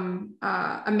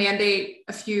 a mandate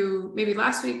maybe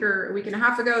last week or a week and a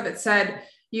half ago that said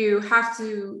you have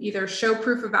to either show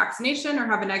proof of vaccination or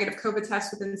have a negative COVID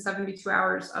test within 72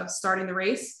 hours of starting the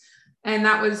race. And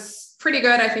that was pretty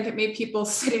good. I think it made people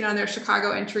sitting on their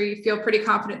Chicago entry feel pretty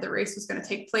confident the race was going to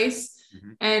take place.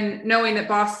 Mm-hmm. And knowing that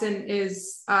Boston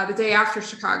is the day after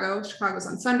Chicago's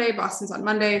on Sunday, Boston's on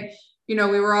Monday, we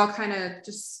were all kind of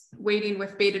just waiting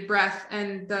with bated breath.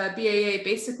 And the BAA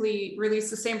basically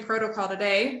released the same protocol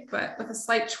today, but with a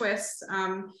slight twist.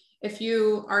 If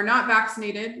you are not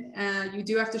vaccinated, you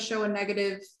do have to show a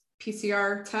negative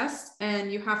PCR test,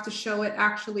 and you have to show it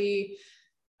actually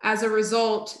as a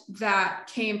result that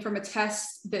came from a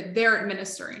test that they're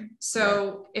administering.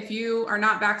 So if you are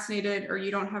not vaccinated or you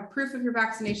don't have proof of your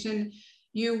vaccination,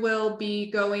 you will be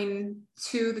going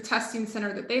to the testing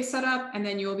center that they set up, and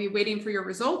then you will be waiting for your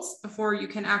results before you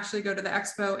can actually go to the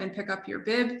expo and pick up your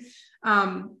bib.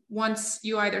 Once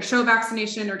you either show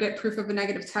vaccination or get proof of a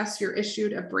negative test, you're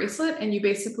issued a bracelet, and you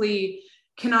basically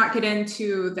cannot get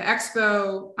into the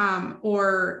expo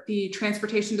or the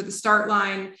transportation to the start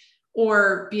line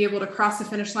or be able to cross the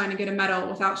finish line and get a medal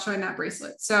without showing that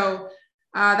bracelet. So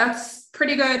that's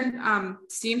pretty good.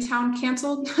 Steamtown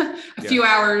canceled a few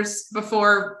hours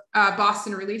before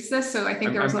Boston released this. So I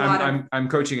think there was a lot of... I'm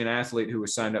coaching an athlete who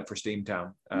was signed up for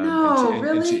Steamtown.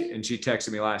 Really? And she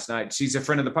texted me last night. She's a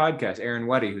friend of the podcast, Erin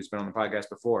Weddy, who's been on the podcast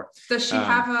before. Does she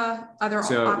have other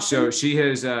options? So she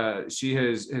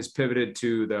has pivoted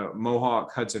to the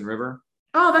Mohawk Hudson River.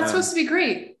 Oh, that's supposed to be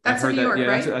great. That's in New York,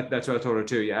 right? That's what I told her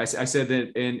too. Yeah, I said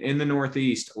that in the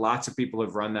Northeast, lots of people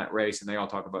have run that race, and they all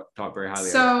talk very highly of it.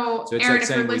 So Erin, if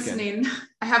you're listening,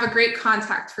 I have a great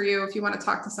contact for you if you want to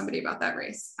talk to somebody about that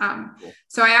race. Cool.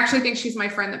 So I actually think she's my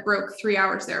friend that broke 3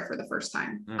 hours there for the first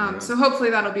time. So hopefully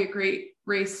that'll be a great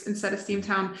race instead of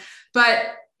Steamtown. But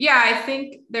yeah, I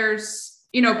think there's,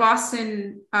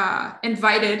 Boston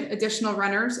invited additional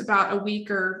runners about a week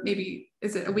or maybe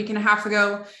is it a week and a half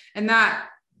ago? And that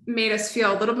made us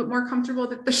feel a little bit more comfortable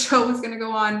that the show was going to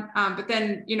go on. But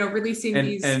then, releasing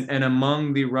these. And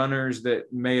among the runners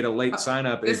that made a late sign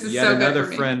up is yet another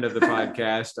friend of the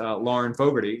podcast, Lauren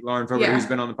Fogarty. Lauren Fogarty, who's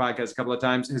been on the podcast a couple of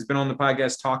times, has been on the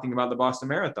podcast talking about the Boston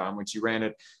Marathon, when she ran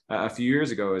it a few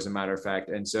years ago, as a matter of fact.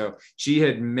 And so she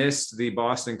had missed the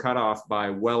Boston cutoff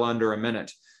by well under a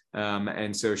minute.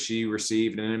 And so she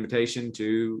received an invitation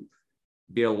to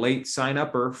be a late sign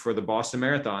upper for the Boston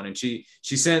Marathon. And she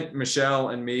sent Michelle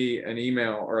and me an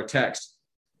email or a text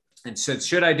and said,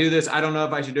 should I do this? I don't know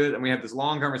if I should do it. And we have this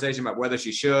long conversation about whether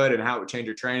she should and how it would change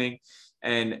her training.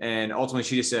 And ultimately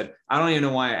she just said, I don't even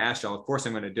know why I asked y'all. Of course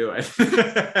I'm going to do it.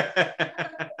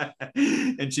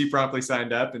 And she promptly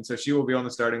signed up. And so she will be on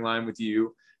the starting line with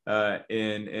you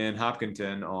in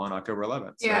Hopkinton on October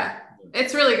 11th. So. Yeah,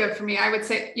 it's really good for me. I would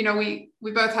say,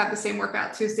 we both had the same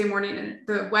workout Tuesday morning, and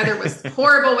the weather was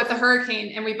horrible with the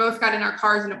hurricane, and we both got in our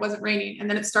cars and it wasn't raining, and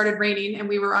then it started raining, and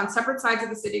we were on separate sides of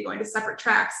the city going to separate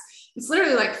tracks. It's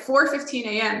literally like 4:15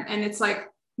 a.m. and it's like,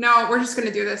 no, we're just going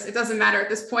to do this. It doesn't matter at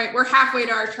this point. We're halfway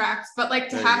to our tracks, but like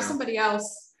to have somebody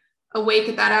else awake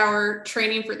at that hour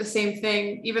training for the same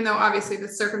thing, even though obviously the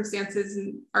circumstances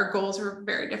and our goals are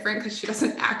very different because she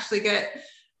doesn't actually get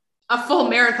a full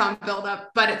marathon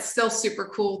buildup, but it's still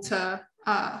super cool to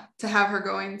have her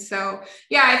going. So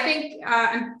yeah, I think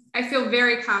I feel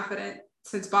very confident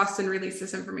since Boston released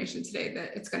this information today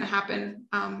that it's going to happen,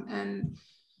 and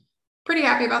pretty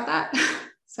happy about that.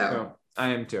 So I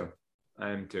am too.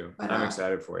 But, I'm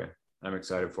excited for you.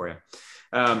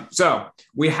 So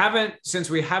since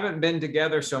we haven't been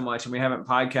together so much and we haven't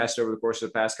podcasted over the course of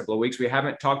the past couple of weeks, we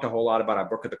haven't talked a whole lot about our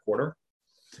book of the quarter.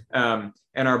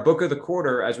 And our book of the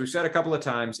quarter, as we've said a couple of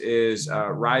times, is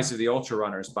Rise of the Ultra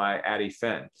Runners by Addie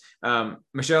Fenn.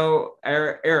 Michelle,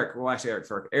 Eric,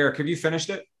 first. Eric, have you finished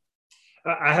it?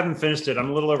 I haven't finished it. I'm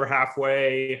a little over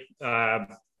halfway.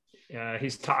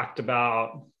 He's talked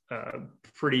about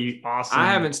pretty awesome.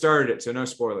 I haven't started it, so no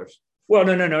spoilers. Well,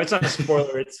 no. It's not a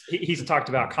spoiler. He's talked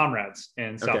about comrades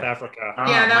in South Africa.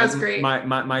 Yeah, that was great.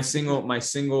 My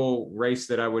single race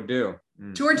that I would do.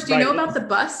 George, do you know about the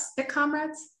bus at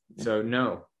Comrades? So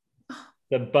no.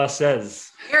 The buses.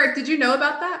 Eric, did you know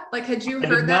about that? Like, had you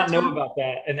heard that? I did not know about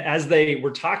that. And as they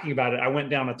were talking about it, I went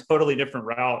down a totally different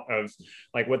route of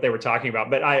like what they were talking about.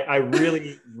 But I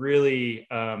really, really,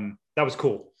 that was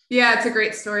cool. Yeah, it's a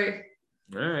great story.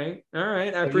 All right.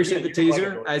 I appreciate the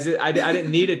teaser. I didn't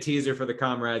need a teaser for the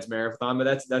Comrades Marathon,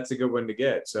 but that's a good one to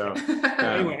get. So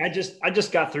anyway, I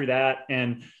just got through that,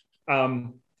 and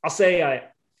I'll say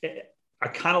I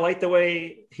kind of like the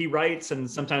way he writes, and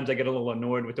sometimes I get a little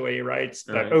annoyed with the way he writes.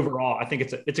 But overall, I think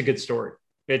it's a good story.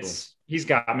 He's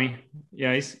got me.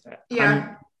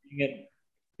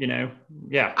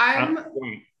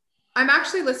 I'm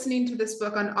actually listening to this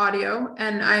book on audio,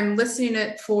 and I'm listening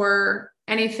it for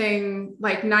anything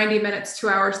like 90 minutes, 2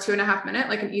 hours, 2.5 minutes,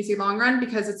 like an easy long run,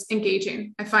 because it's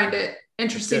engaging. I find it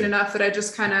interesting enough that I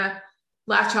just kind of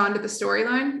latch on to the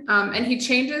storyline. And he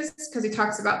changes because he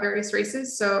talks about various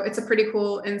races. So it's a pretty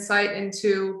cool insight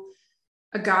into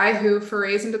a guy who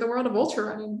forays into the world of ultra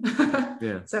running.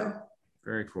 Yeah. So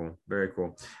very cool. Very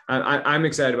cool. I'm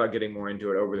excited about getting more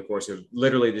into it over the course of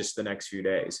literally just the next few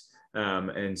days.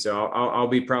 And so I'll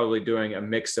be probably doing a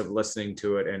mix of listening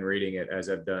to it and reading it, as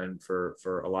I've done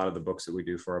for a lot of the books that we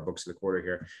do for our books of the quarter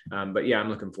here. But yeah, I'm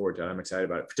looking forward to it. I'm excited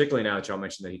about it, particularly now that y'all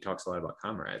mentioned that he talks a lot about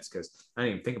comrades, because I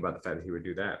didn't even think about the fact that he would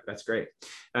do that. That's great.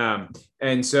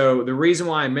 And so the reason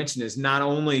why I mentioned is not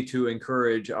only to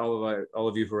encourage all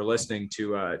of you who are listening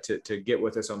to get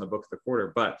with us on the book of the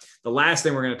quarter, but the last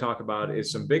thing we're going to talk about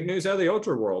is some big news out of the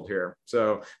ultra world here.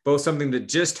 So both something that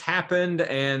just happened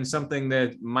and something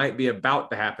that might be about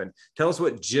to happen. Tell us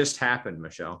what just happened,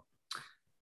 Michelle.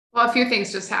 Well, a few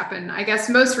things just happened. I guess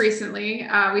most recently,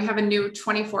 we have a new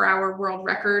 24-hour world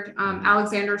record.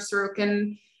 Alexander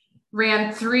Sorokin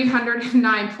ran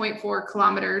 309.4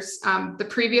 kilometers. The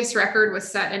previous record was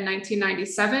set in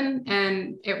 1997,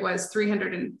 and it was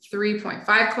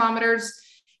 303.5 kilometers.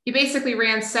 He basically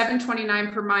ran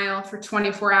 7:29 per mile for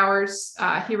 24 hours.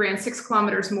 He ran 6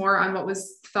 kilometers more on what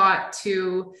was thought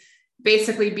to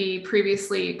basically be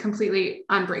previously completely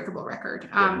unbreakable record.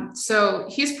 So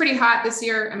he's pretty hot this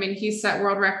year. I mean, he's set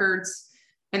world records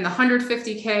in the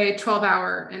 150K, 12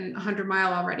 hour and 100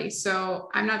 mile already. So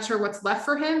I'm not sure what's left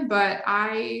for him, but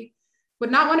I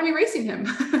would not want to be racing him.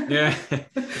 Yeah.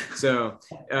 So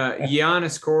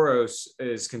Giannis Kouros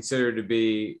is considered to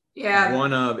be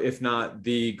one of, if not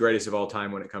the greatest of all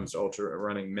time when it comes to ultra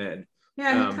running men.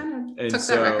 Yeah, he kind of took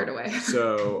that record away.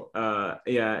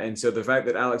 And so the fact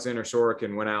that Alexander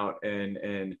Sorokin went out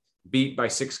and beat by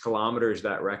 6 kilometers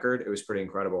that record, it was pretty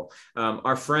incredible.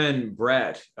 Our friend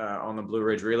Brett on the Blue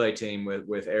Ridge Relay team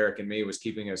with Eric and me was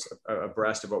keeping us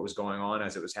abreast of what was going on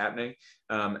as it was happening.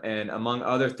 And among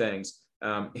other things,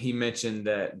 he mentioned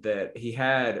that he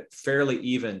had fairly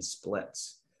even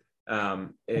splits.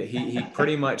 He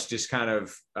pretty much just kind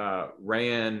of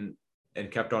ran and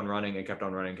kept on running and kept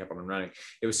on running, kept on running.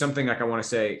 It was something like, I want to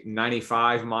say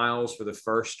 95 miles for the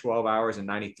first 12 hours and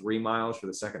 93 miles for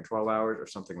the second 12 hours or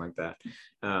something like that.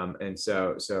 And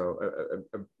so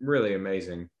a really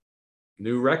amazing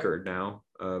new record now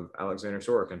of Alexander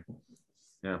Sorokin.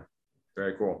 Yeah,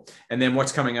 very cool. And then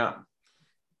what's coming up?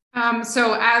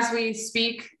 So as we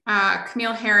speak,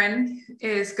 Camille Herron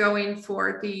is going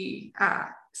for the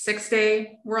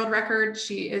 6-day world record.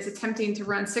 She is attempting to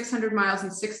run 600 miles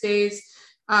in 6 days.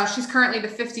 She's currently the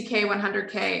 50K,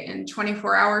 100K and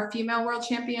 24-hour female world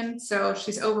champion. So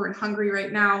she's over in Hungary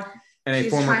right now. And a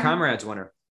former Comrades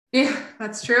winner. Yeah,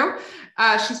 that's true.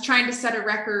 She's trying to set a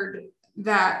record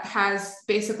that has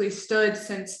basically stood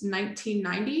since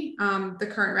 1990. The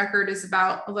current record is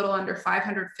about a little under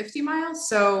 550 miles.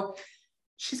 So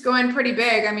she's going pretty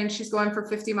big. I mean, she's going for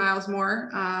 50 miles more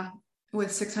with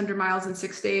 600 miles in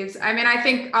 6 days. I mean, I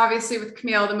think obviously with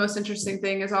Camille, the most interesting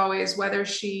thing is always whether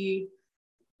she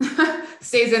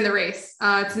stays in the race.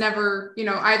 It's never,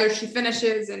 either she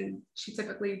finishes and she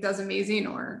typically does amazing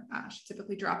or she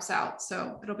typically drops out.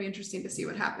 So it'll be interesting to see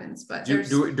what happens. But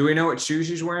do we know what shoes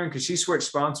she's wearing? Because she switched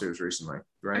sponsors recently,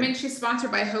 right? I mean, she's sponsored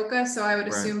by Hoka, so I would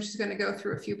assume she's going to go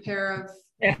through a few pair of.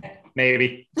 Yeah,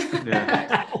 maybe.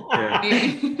 Yeah.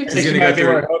 Maybe. She's going to go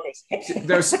through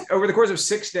over the course of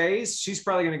 6 days. She's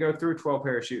probably going to go through 12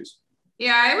 pair of shoes.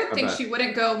 Yeah, I would think bet. she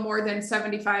wouldn't go more than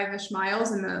 75-ish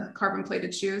miles in the carbon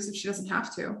plated shoes if she doesn't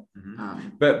have to.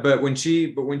 But when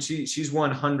she's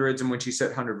won hundreds, and when she set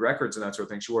 100 records and that sort of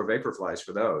thing, she wore Vaporflies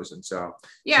for those. And so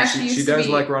yeah, she does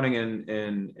like running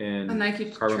in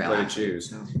Nike carbon plated athlete, shoes.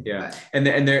 so, Yeah. And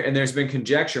there's been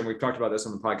conjecture, and we've talked about this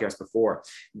on the podcast before,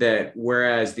 that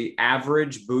whereas the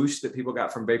average boost that people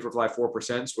got from Vaporfly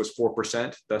 4% was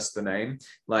 4%, thus the name,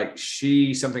 like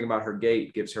something about her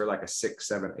gait gives her like a 6,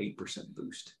 7, 8%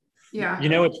 boost. Yeah. You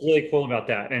know what's really cool about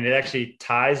that, and it actually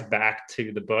ties back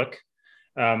to the book.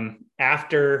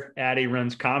 After Addie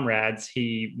runs Comrades,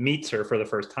 he meets her for the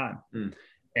first time,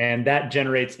 and that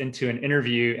generates into an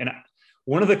interview. And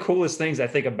one of the coolest things I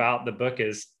think about the book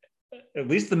is, at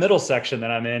least the middle section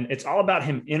that I'm in, it's all about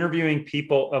him interviewing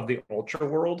people of the ultra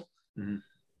world.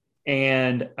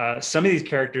 And some of these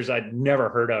characters I'd never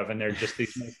heard of, and they're just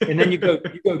these. And then you go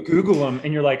Google them,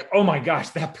 and you're like, oh my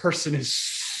gosh, that person is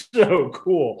so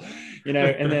cool, And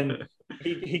then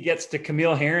he gets to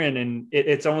Camille Herron, and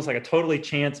it's almost like a totally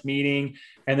chance meeting,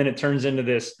 and then it turns into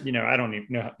this. I don't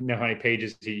even know how many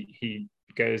pages he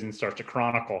goes and starts to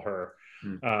chronicle her.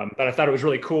 But I thought it was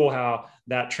really cool how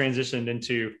that transitioned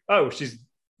into, she's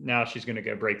going to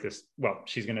go break this. Well,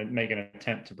 she's going to make an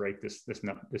attempt to break this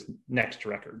next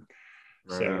record.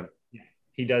 Right. So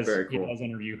he does. Cool. He does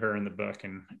interview her in the book,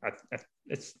 and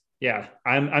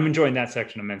I'm enjoying that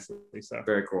section immensely. So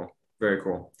very cool. Very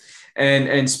cool.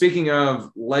 And speaking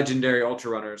of legendary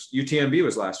ultra runners, UTMB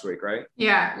was last week, right?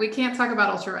 Yeah, we can't talk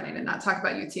about ultra running and not talk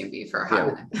about UTMB for a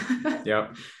hot minute.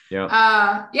 Yep.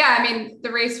 I mean,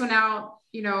 the race went out.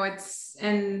 It's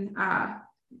in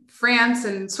France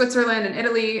and Switzerland and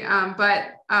Italy,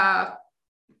 but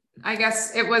I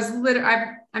guess it was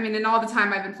in all the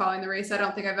time I've been following the race, I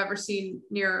don't think I've ever seen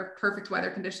near perfect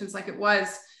weather conditions like it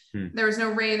was. There was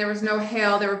no rain, there was no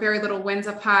hail, there were very little winds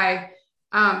up high.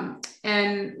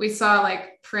 And we saw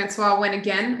like Francois win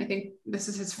again. I think this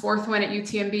is his 4th win at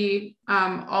UTMB.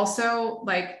 Also,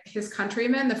 like his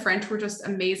countrymen, the French, were just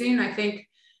amazing.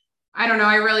 I don't know,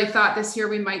 I really thought this year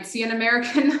we might see an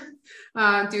American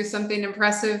do something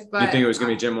impressive. But you think it was going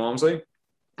to be Jim Walmsley?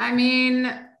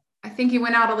 I think he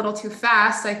went out a little too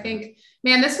fast. I think,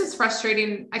 man, this was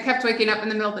frustrating. I kept waking up in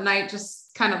the middle of the night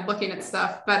just kind of looking at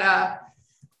stuff. But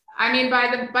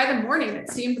by the morning, it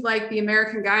seemed like the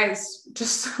American guys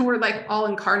just were like all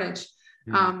in carnage.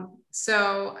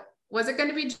 So was it going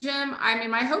to be Jim?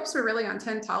 My hopes were really on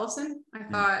Ten Tollefson. I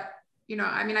thought, he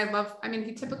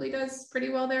typically does pretty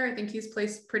well there. I think he's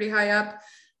placed pretty high up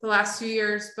the last few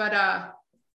years. But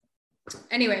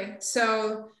anyway,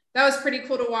 so that was pretty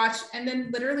cool to watch. And then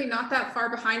literally not that far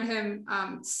behind him,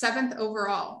 7th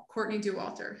overall, Courtney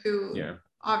Dauwalter, who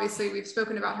obviously we've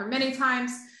spoken about her many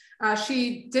times.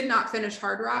 She did not finish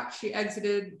Hard Rock. She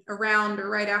exited around or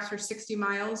right after 60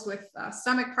 miles with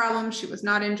stomach problems. She was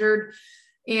not injured.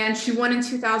 And she won in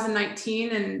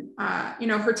 2019. And,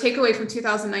 her takeaway from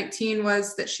 2019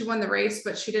 was that she won the race,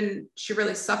 but she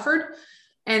really suffered.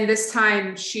 And this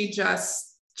time she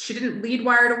didn't lead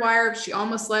wire to wire. She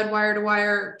almost led wire to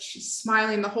wire. She's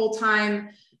smiling the whole time.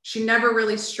 She never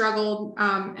really struggled.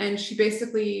 And she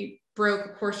basically broke a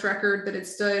course record that had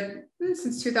stood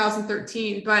since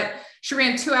 2013, but she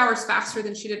ran 2 hours faster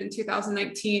than she did in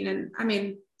 2019.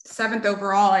 And 7th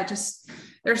overall,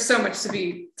 there's so much to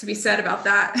be said about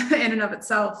that in and of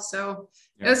itself. So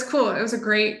It was cool. It was a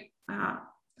great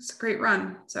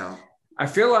run. So I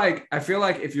feel like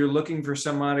if you're looking for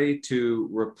somebody to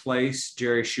replace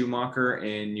Jerry Schumacher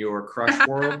in your crush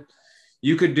world,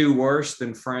 you could do worse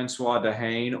than Francois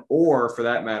D'Haene, or for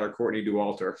that matter, Courtney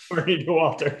Dauwalter.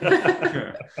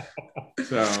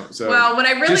 So well, what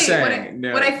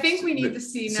I think we need to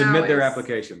see now submit their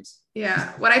applications.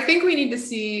 Yeah, what I think we need to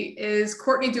see is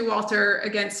Courtney Dauwalter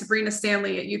against Sabrina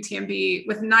Stanley at UTMB,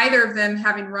 with neither of them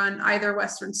having run either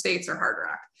Western States or Hard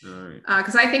Rock.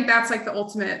 Because I think that's like the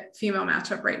ultimate female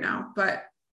matchup right now. But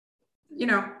we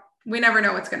never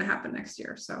know what's going to happen next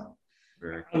year. So.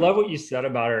 I love what you said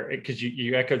about her, because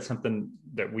you echoed something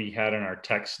that we had in our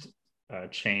text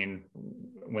chain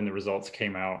when the results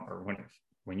came out, or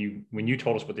when you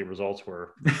told us what the results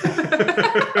were.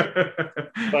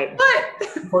 But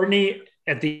Courtney,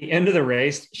 at the end of the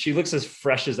race, she looks as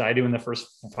fresh as I do in the first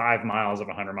 5 miles of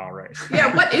a 100-mile race.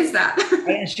 Yeah, what is that?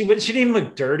 She didn't even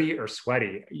look dirty or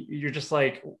sweaty. You're just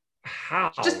like,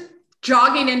 how? Just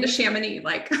jogging into Chamonix,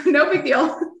 like no big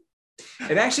deal.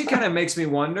 It actually kind of makes me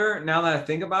wonder, now that I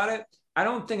think about it, I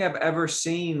don't think I've ever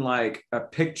seen like a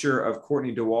picture of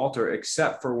Courtney Dauwalter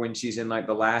except for when she's in like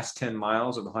the last 10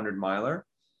 miles of a 100-miler.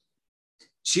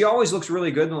 She always looks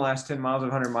really good in the last 10 miles of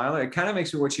a 100-miler. It kind of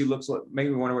makes me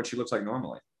wonder what she looks like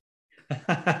normally.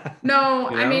 No,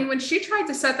 You I know? mean, when she tried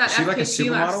to set that Is she like a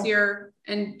FKT last supermodel? year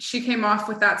and she came off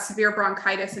with that severe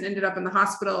bronchitis and ended up in the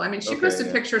hospital. I mean, she Okay, posted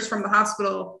yeah. pictures from the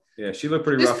hospital. Yeah, she looked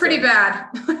pretty It's rough. pretty though.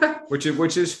 bad.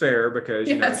 Which is fair because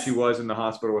Yes. she was in the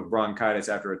hospital with bronchitis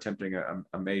after attempting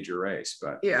a major race.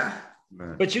 But Yeah.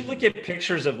 But you look at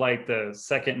pictures of like the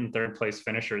second and third place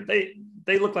finisher, they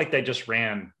look like they just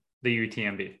ran the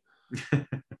UTMB.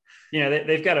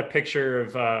 They've got a picture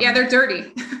of Yeah, they're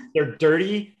dirty. they're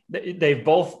dirty.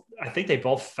 I think they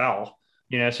both fell,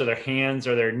 so their hands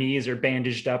or their knees are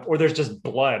bandaged up, or there's just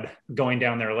blood going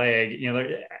down their leg.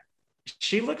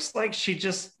 She looks like she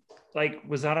just like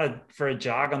was out for a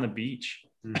jog on the beach.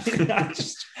 I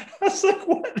was like,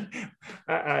 what?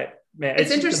 Man,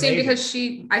 It's interesting because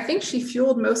I think she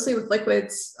fueled mostly with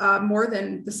liquids more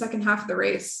than the second half of the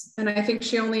race. And I think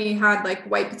she only had like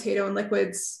white potato and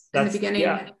liquids in the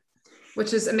beginning,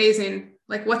 which is amazing.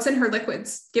 Like, what's in her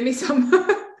liquids? Give me some.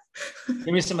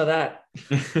 Give me some of that.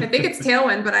 I think it's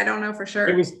Tailwind, but I don't know for sure.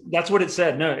 That's what it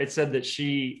said. No, it said that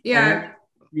she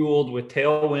fueled with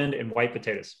Tailwind and white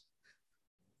potatoes.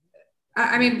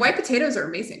 I mean, white potatoes are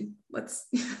amazing. Let's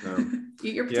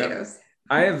eat your potatoes.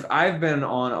 I've been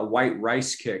on a white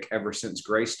rice kick ever since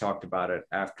Grace talked about it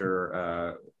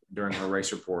during her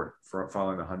race report for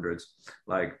following the hundreds.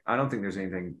 Like, I don't think there's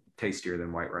anything tastier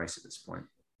than white rice at this point.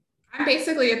 I'm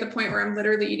basically at the point where I'm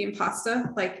literally eating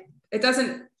pasta. Like, it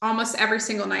doesn't almost every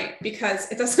single night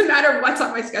because it doesn't matter what's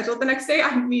on my schedule the next day.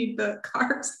 I need the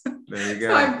carbs. There you go.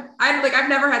 So I've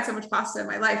never had so much pasta in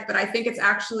my life, but I think it's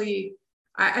actually,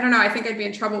 I don't know. I think I'd be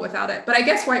in trouble without it, but I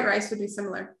guess white rice would be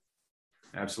similar.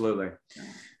 Absolutely.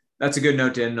 That's a good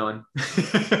note to end on.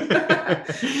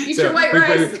 Eat your white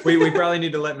rice. we probably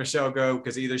need to let Michelle go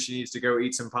because either she needs to go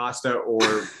eat some pasta or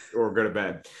go to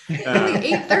bed.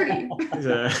 Only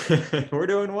 8:30. We're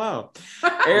doing well.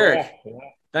 Eric,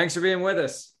 thanks for being with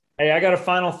us. Hey, I got a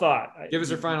final thought. Give us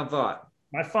your final thought.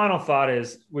 My final thought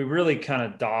is we really kind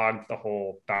of dogged the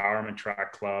whole Bowerman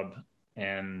Track Club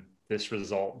and this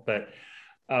result, but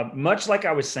much like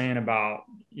I was saying about,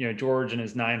 George and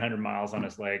his 900 miles on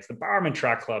his legs, the Bowerman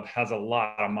Track Club has a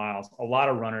lot of miles, a lot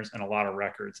of runners, and a lot of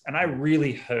records. And I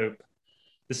really hope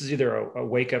this is either a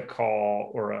wake-up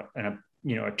call or a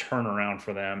turnaround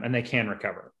for them, and they can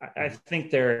recover. I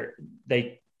think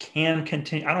they can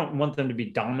continue. I don't want them to be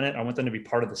dominant. I want them to be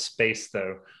part of the space,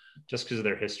 though, just because of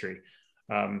their history.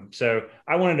 So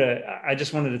I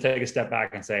just wanted to take a step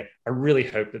back and say, I really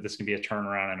hope that this can be a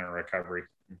turnaround and a recovery.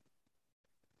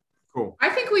 Cool. I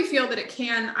think we feel that it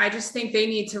can. I just think they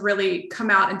need to really come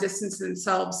out and distance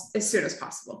themselves as soon as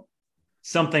possible.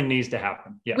 Something needs to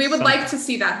happen. Yes, we would like to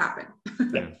see that happen.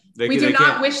 Yeah. We do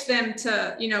not wish them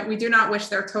to, we do not wish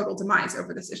their total demise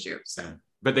over this issue. So,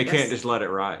 but they can't just let it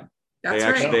ride. That's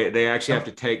right. They actually have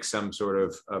to take some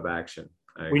sort of action.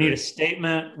 We need a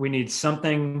statement. We need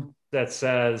something that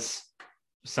says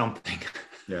something.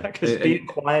 Yeah. Because being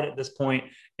quiet at this point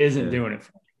isn't doing it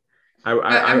for me.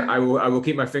 I will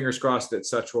keep my fingers crossed that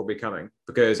such will be coming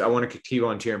because I want to keep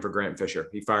on cheering for Grant Fisher.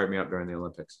 He fired me up during the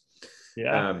Olympics.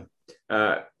 Yeah.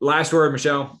 Last word,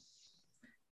 Michelle.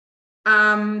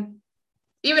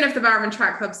 Even if the Bowerman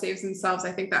Track Club saves themselves,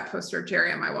 I think that poster of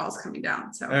Jerry on my wall is coming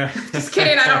down. So just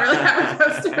kidding. I don't really have a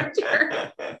poster of Jerry.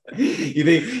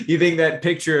 You think that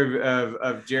picture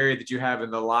of Jerry that you have in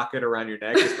the locket around your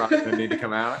neck is probably going to need to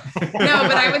come out? No,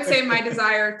 but I would say my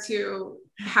desire to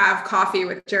have coffee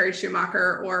with Jerry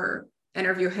Schumacher or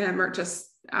interview him or just,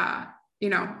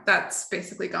 that's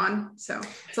basically gone. So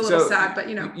it's a little sad, but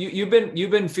you've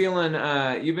been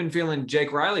feeling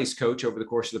Jake Riley's coach over the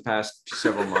course of the past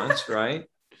several months, right?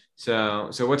 So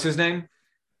what's his name?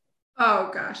 Oh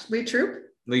gosh. Lee Troop.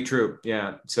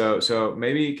 Yeah. So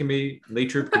maybe Lee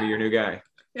Troop can be your new guy.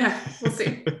 Yeah. We'll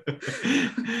see.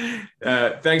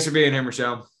 Thanks for being here,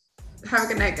 Michelle. Have a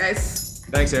good night, guys.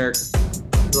 Thanks, Eric.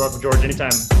 You're welcome, George.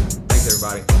 Anytime. Thanks,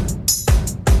 everybody.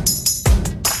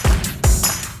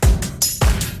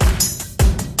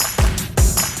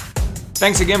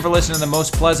 Thanks again for listening to the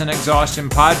Most Pleasant Exhaustion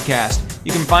podcast.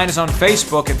 You can find us on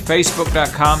Facebook at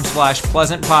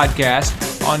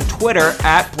facebook.com/pleasantpodcast, on Twitter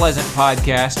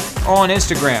 @pleasantpodcast, or on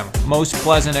Instagram, Most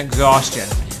Pleasant Exhaustion.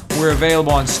 We're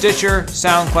available on Stitcher,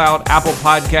 SoundCloud, Apple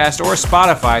Podcast, or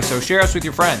Spotify, so share us with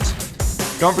your friends.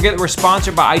 Don't forget that we're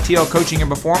sponsored by ITL Coaching and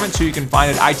Performance, who you can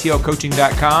find at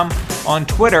itlcoaching.com, on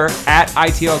Twitter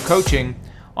 @itlcoaching,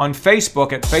 on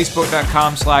Facebook at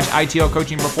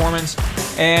facebook.com/itlcoachingperformance,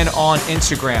 and on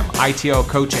Instagram, ITL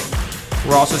Coaching.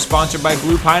 We're also sponsored by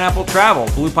Blue Pineapple Travel,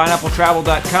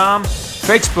 bluepineappletravel.com,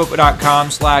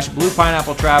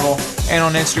 facebook.com/bluepineappletravel, and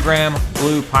on Instagram,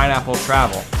 Blue Pineapple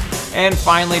Travel. And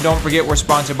finally, don't forget we're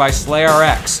sponsored by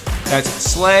SlayRx. That's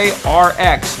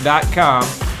slayrx.com.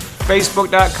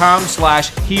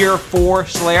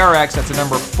 Facebook.com/here4slayrx. That's the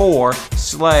number 4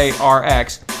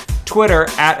 slayrx. Twitter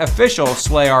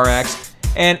 @officialslayrx.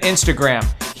 And Instagram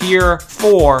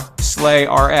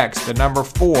here4slayrx. The number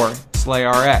 4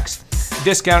 slayrx.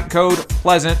 Discount code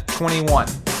PLEASANT21.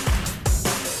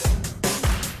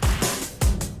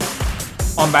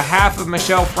 On behalf of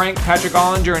Michelle Frank, Patrick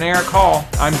Ollinger, and Eric Hall,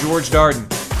 I'm George Darden.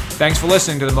 Thanks for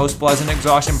listening to the Most Pleasant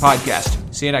Exhaustion Podcast.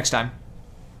 See you next time.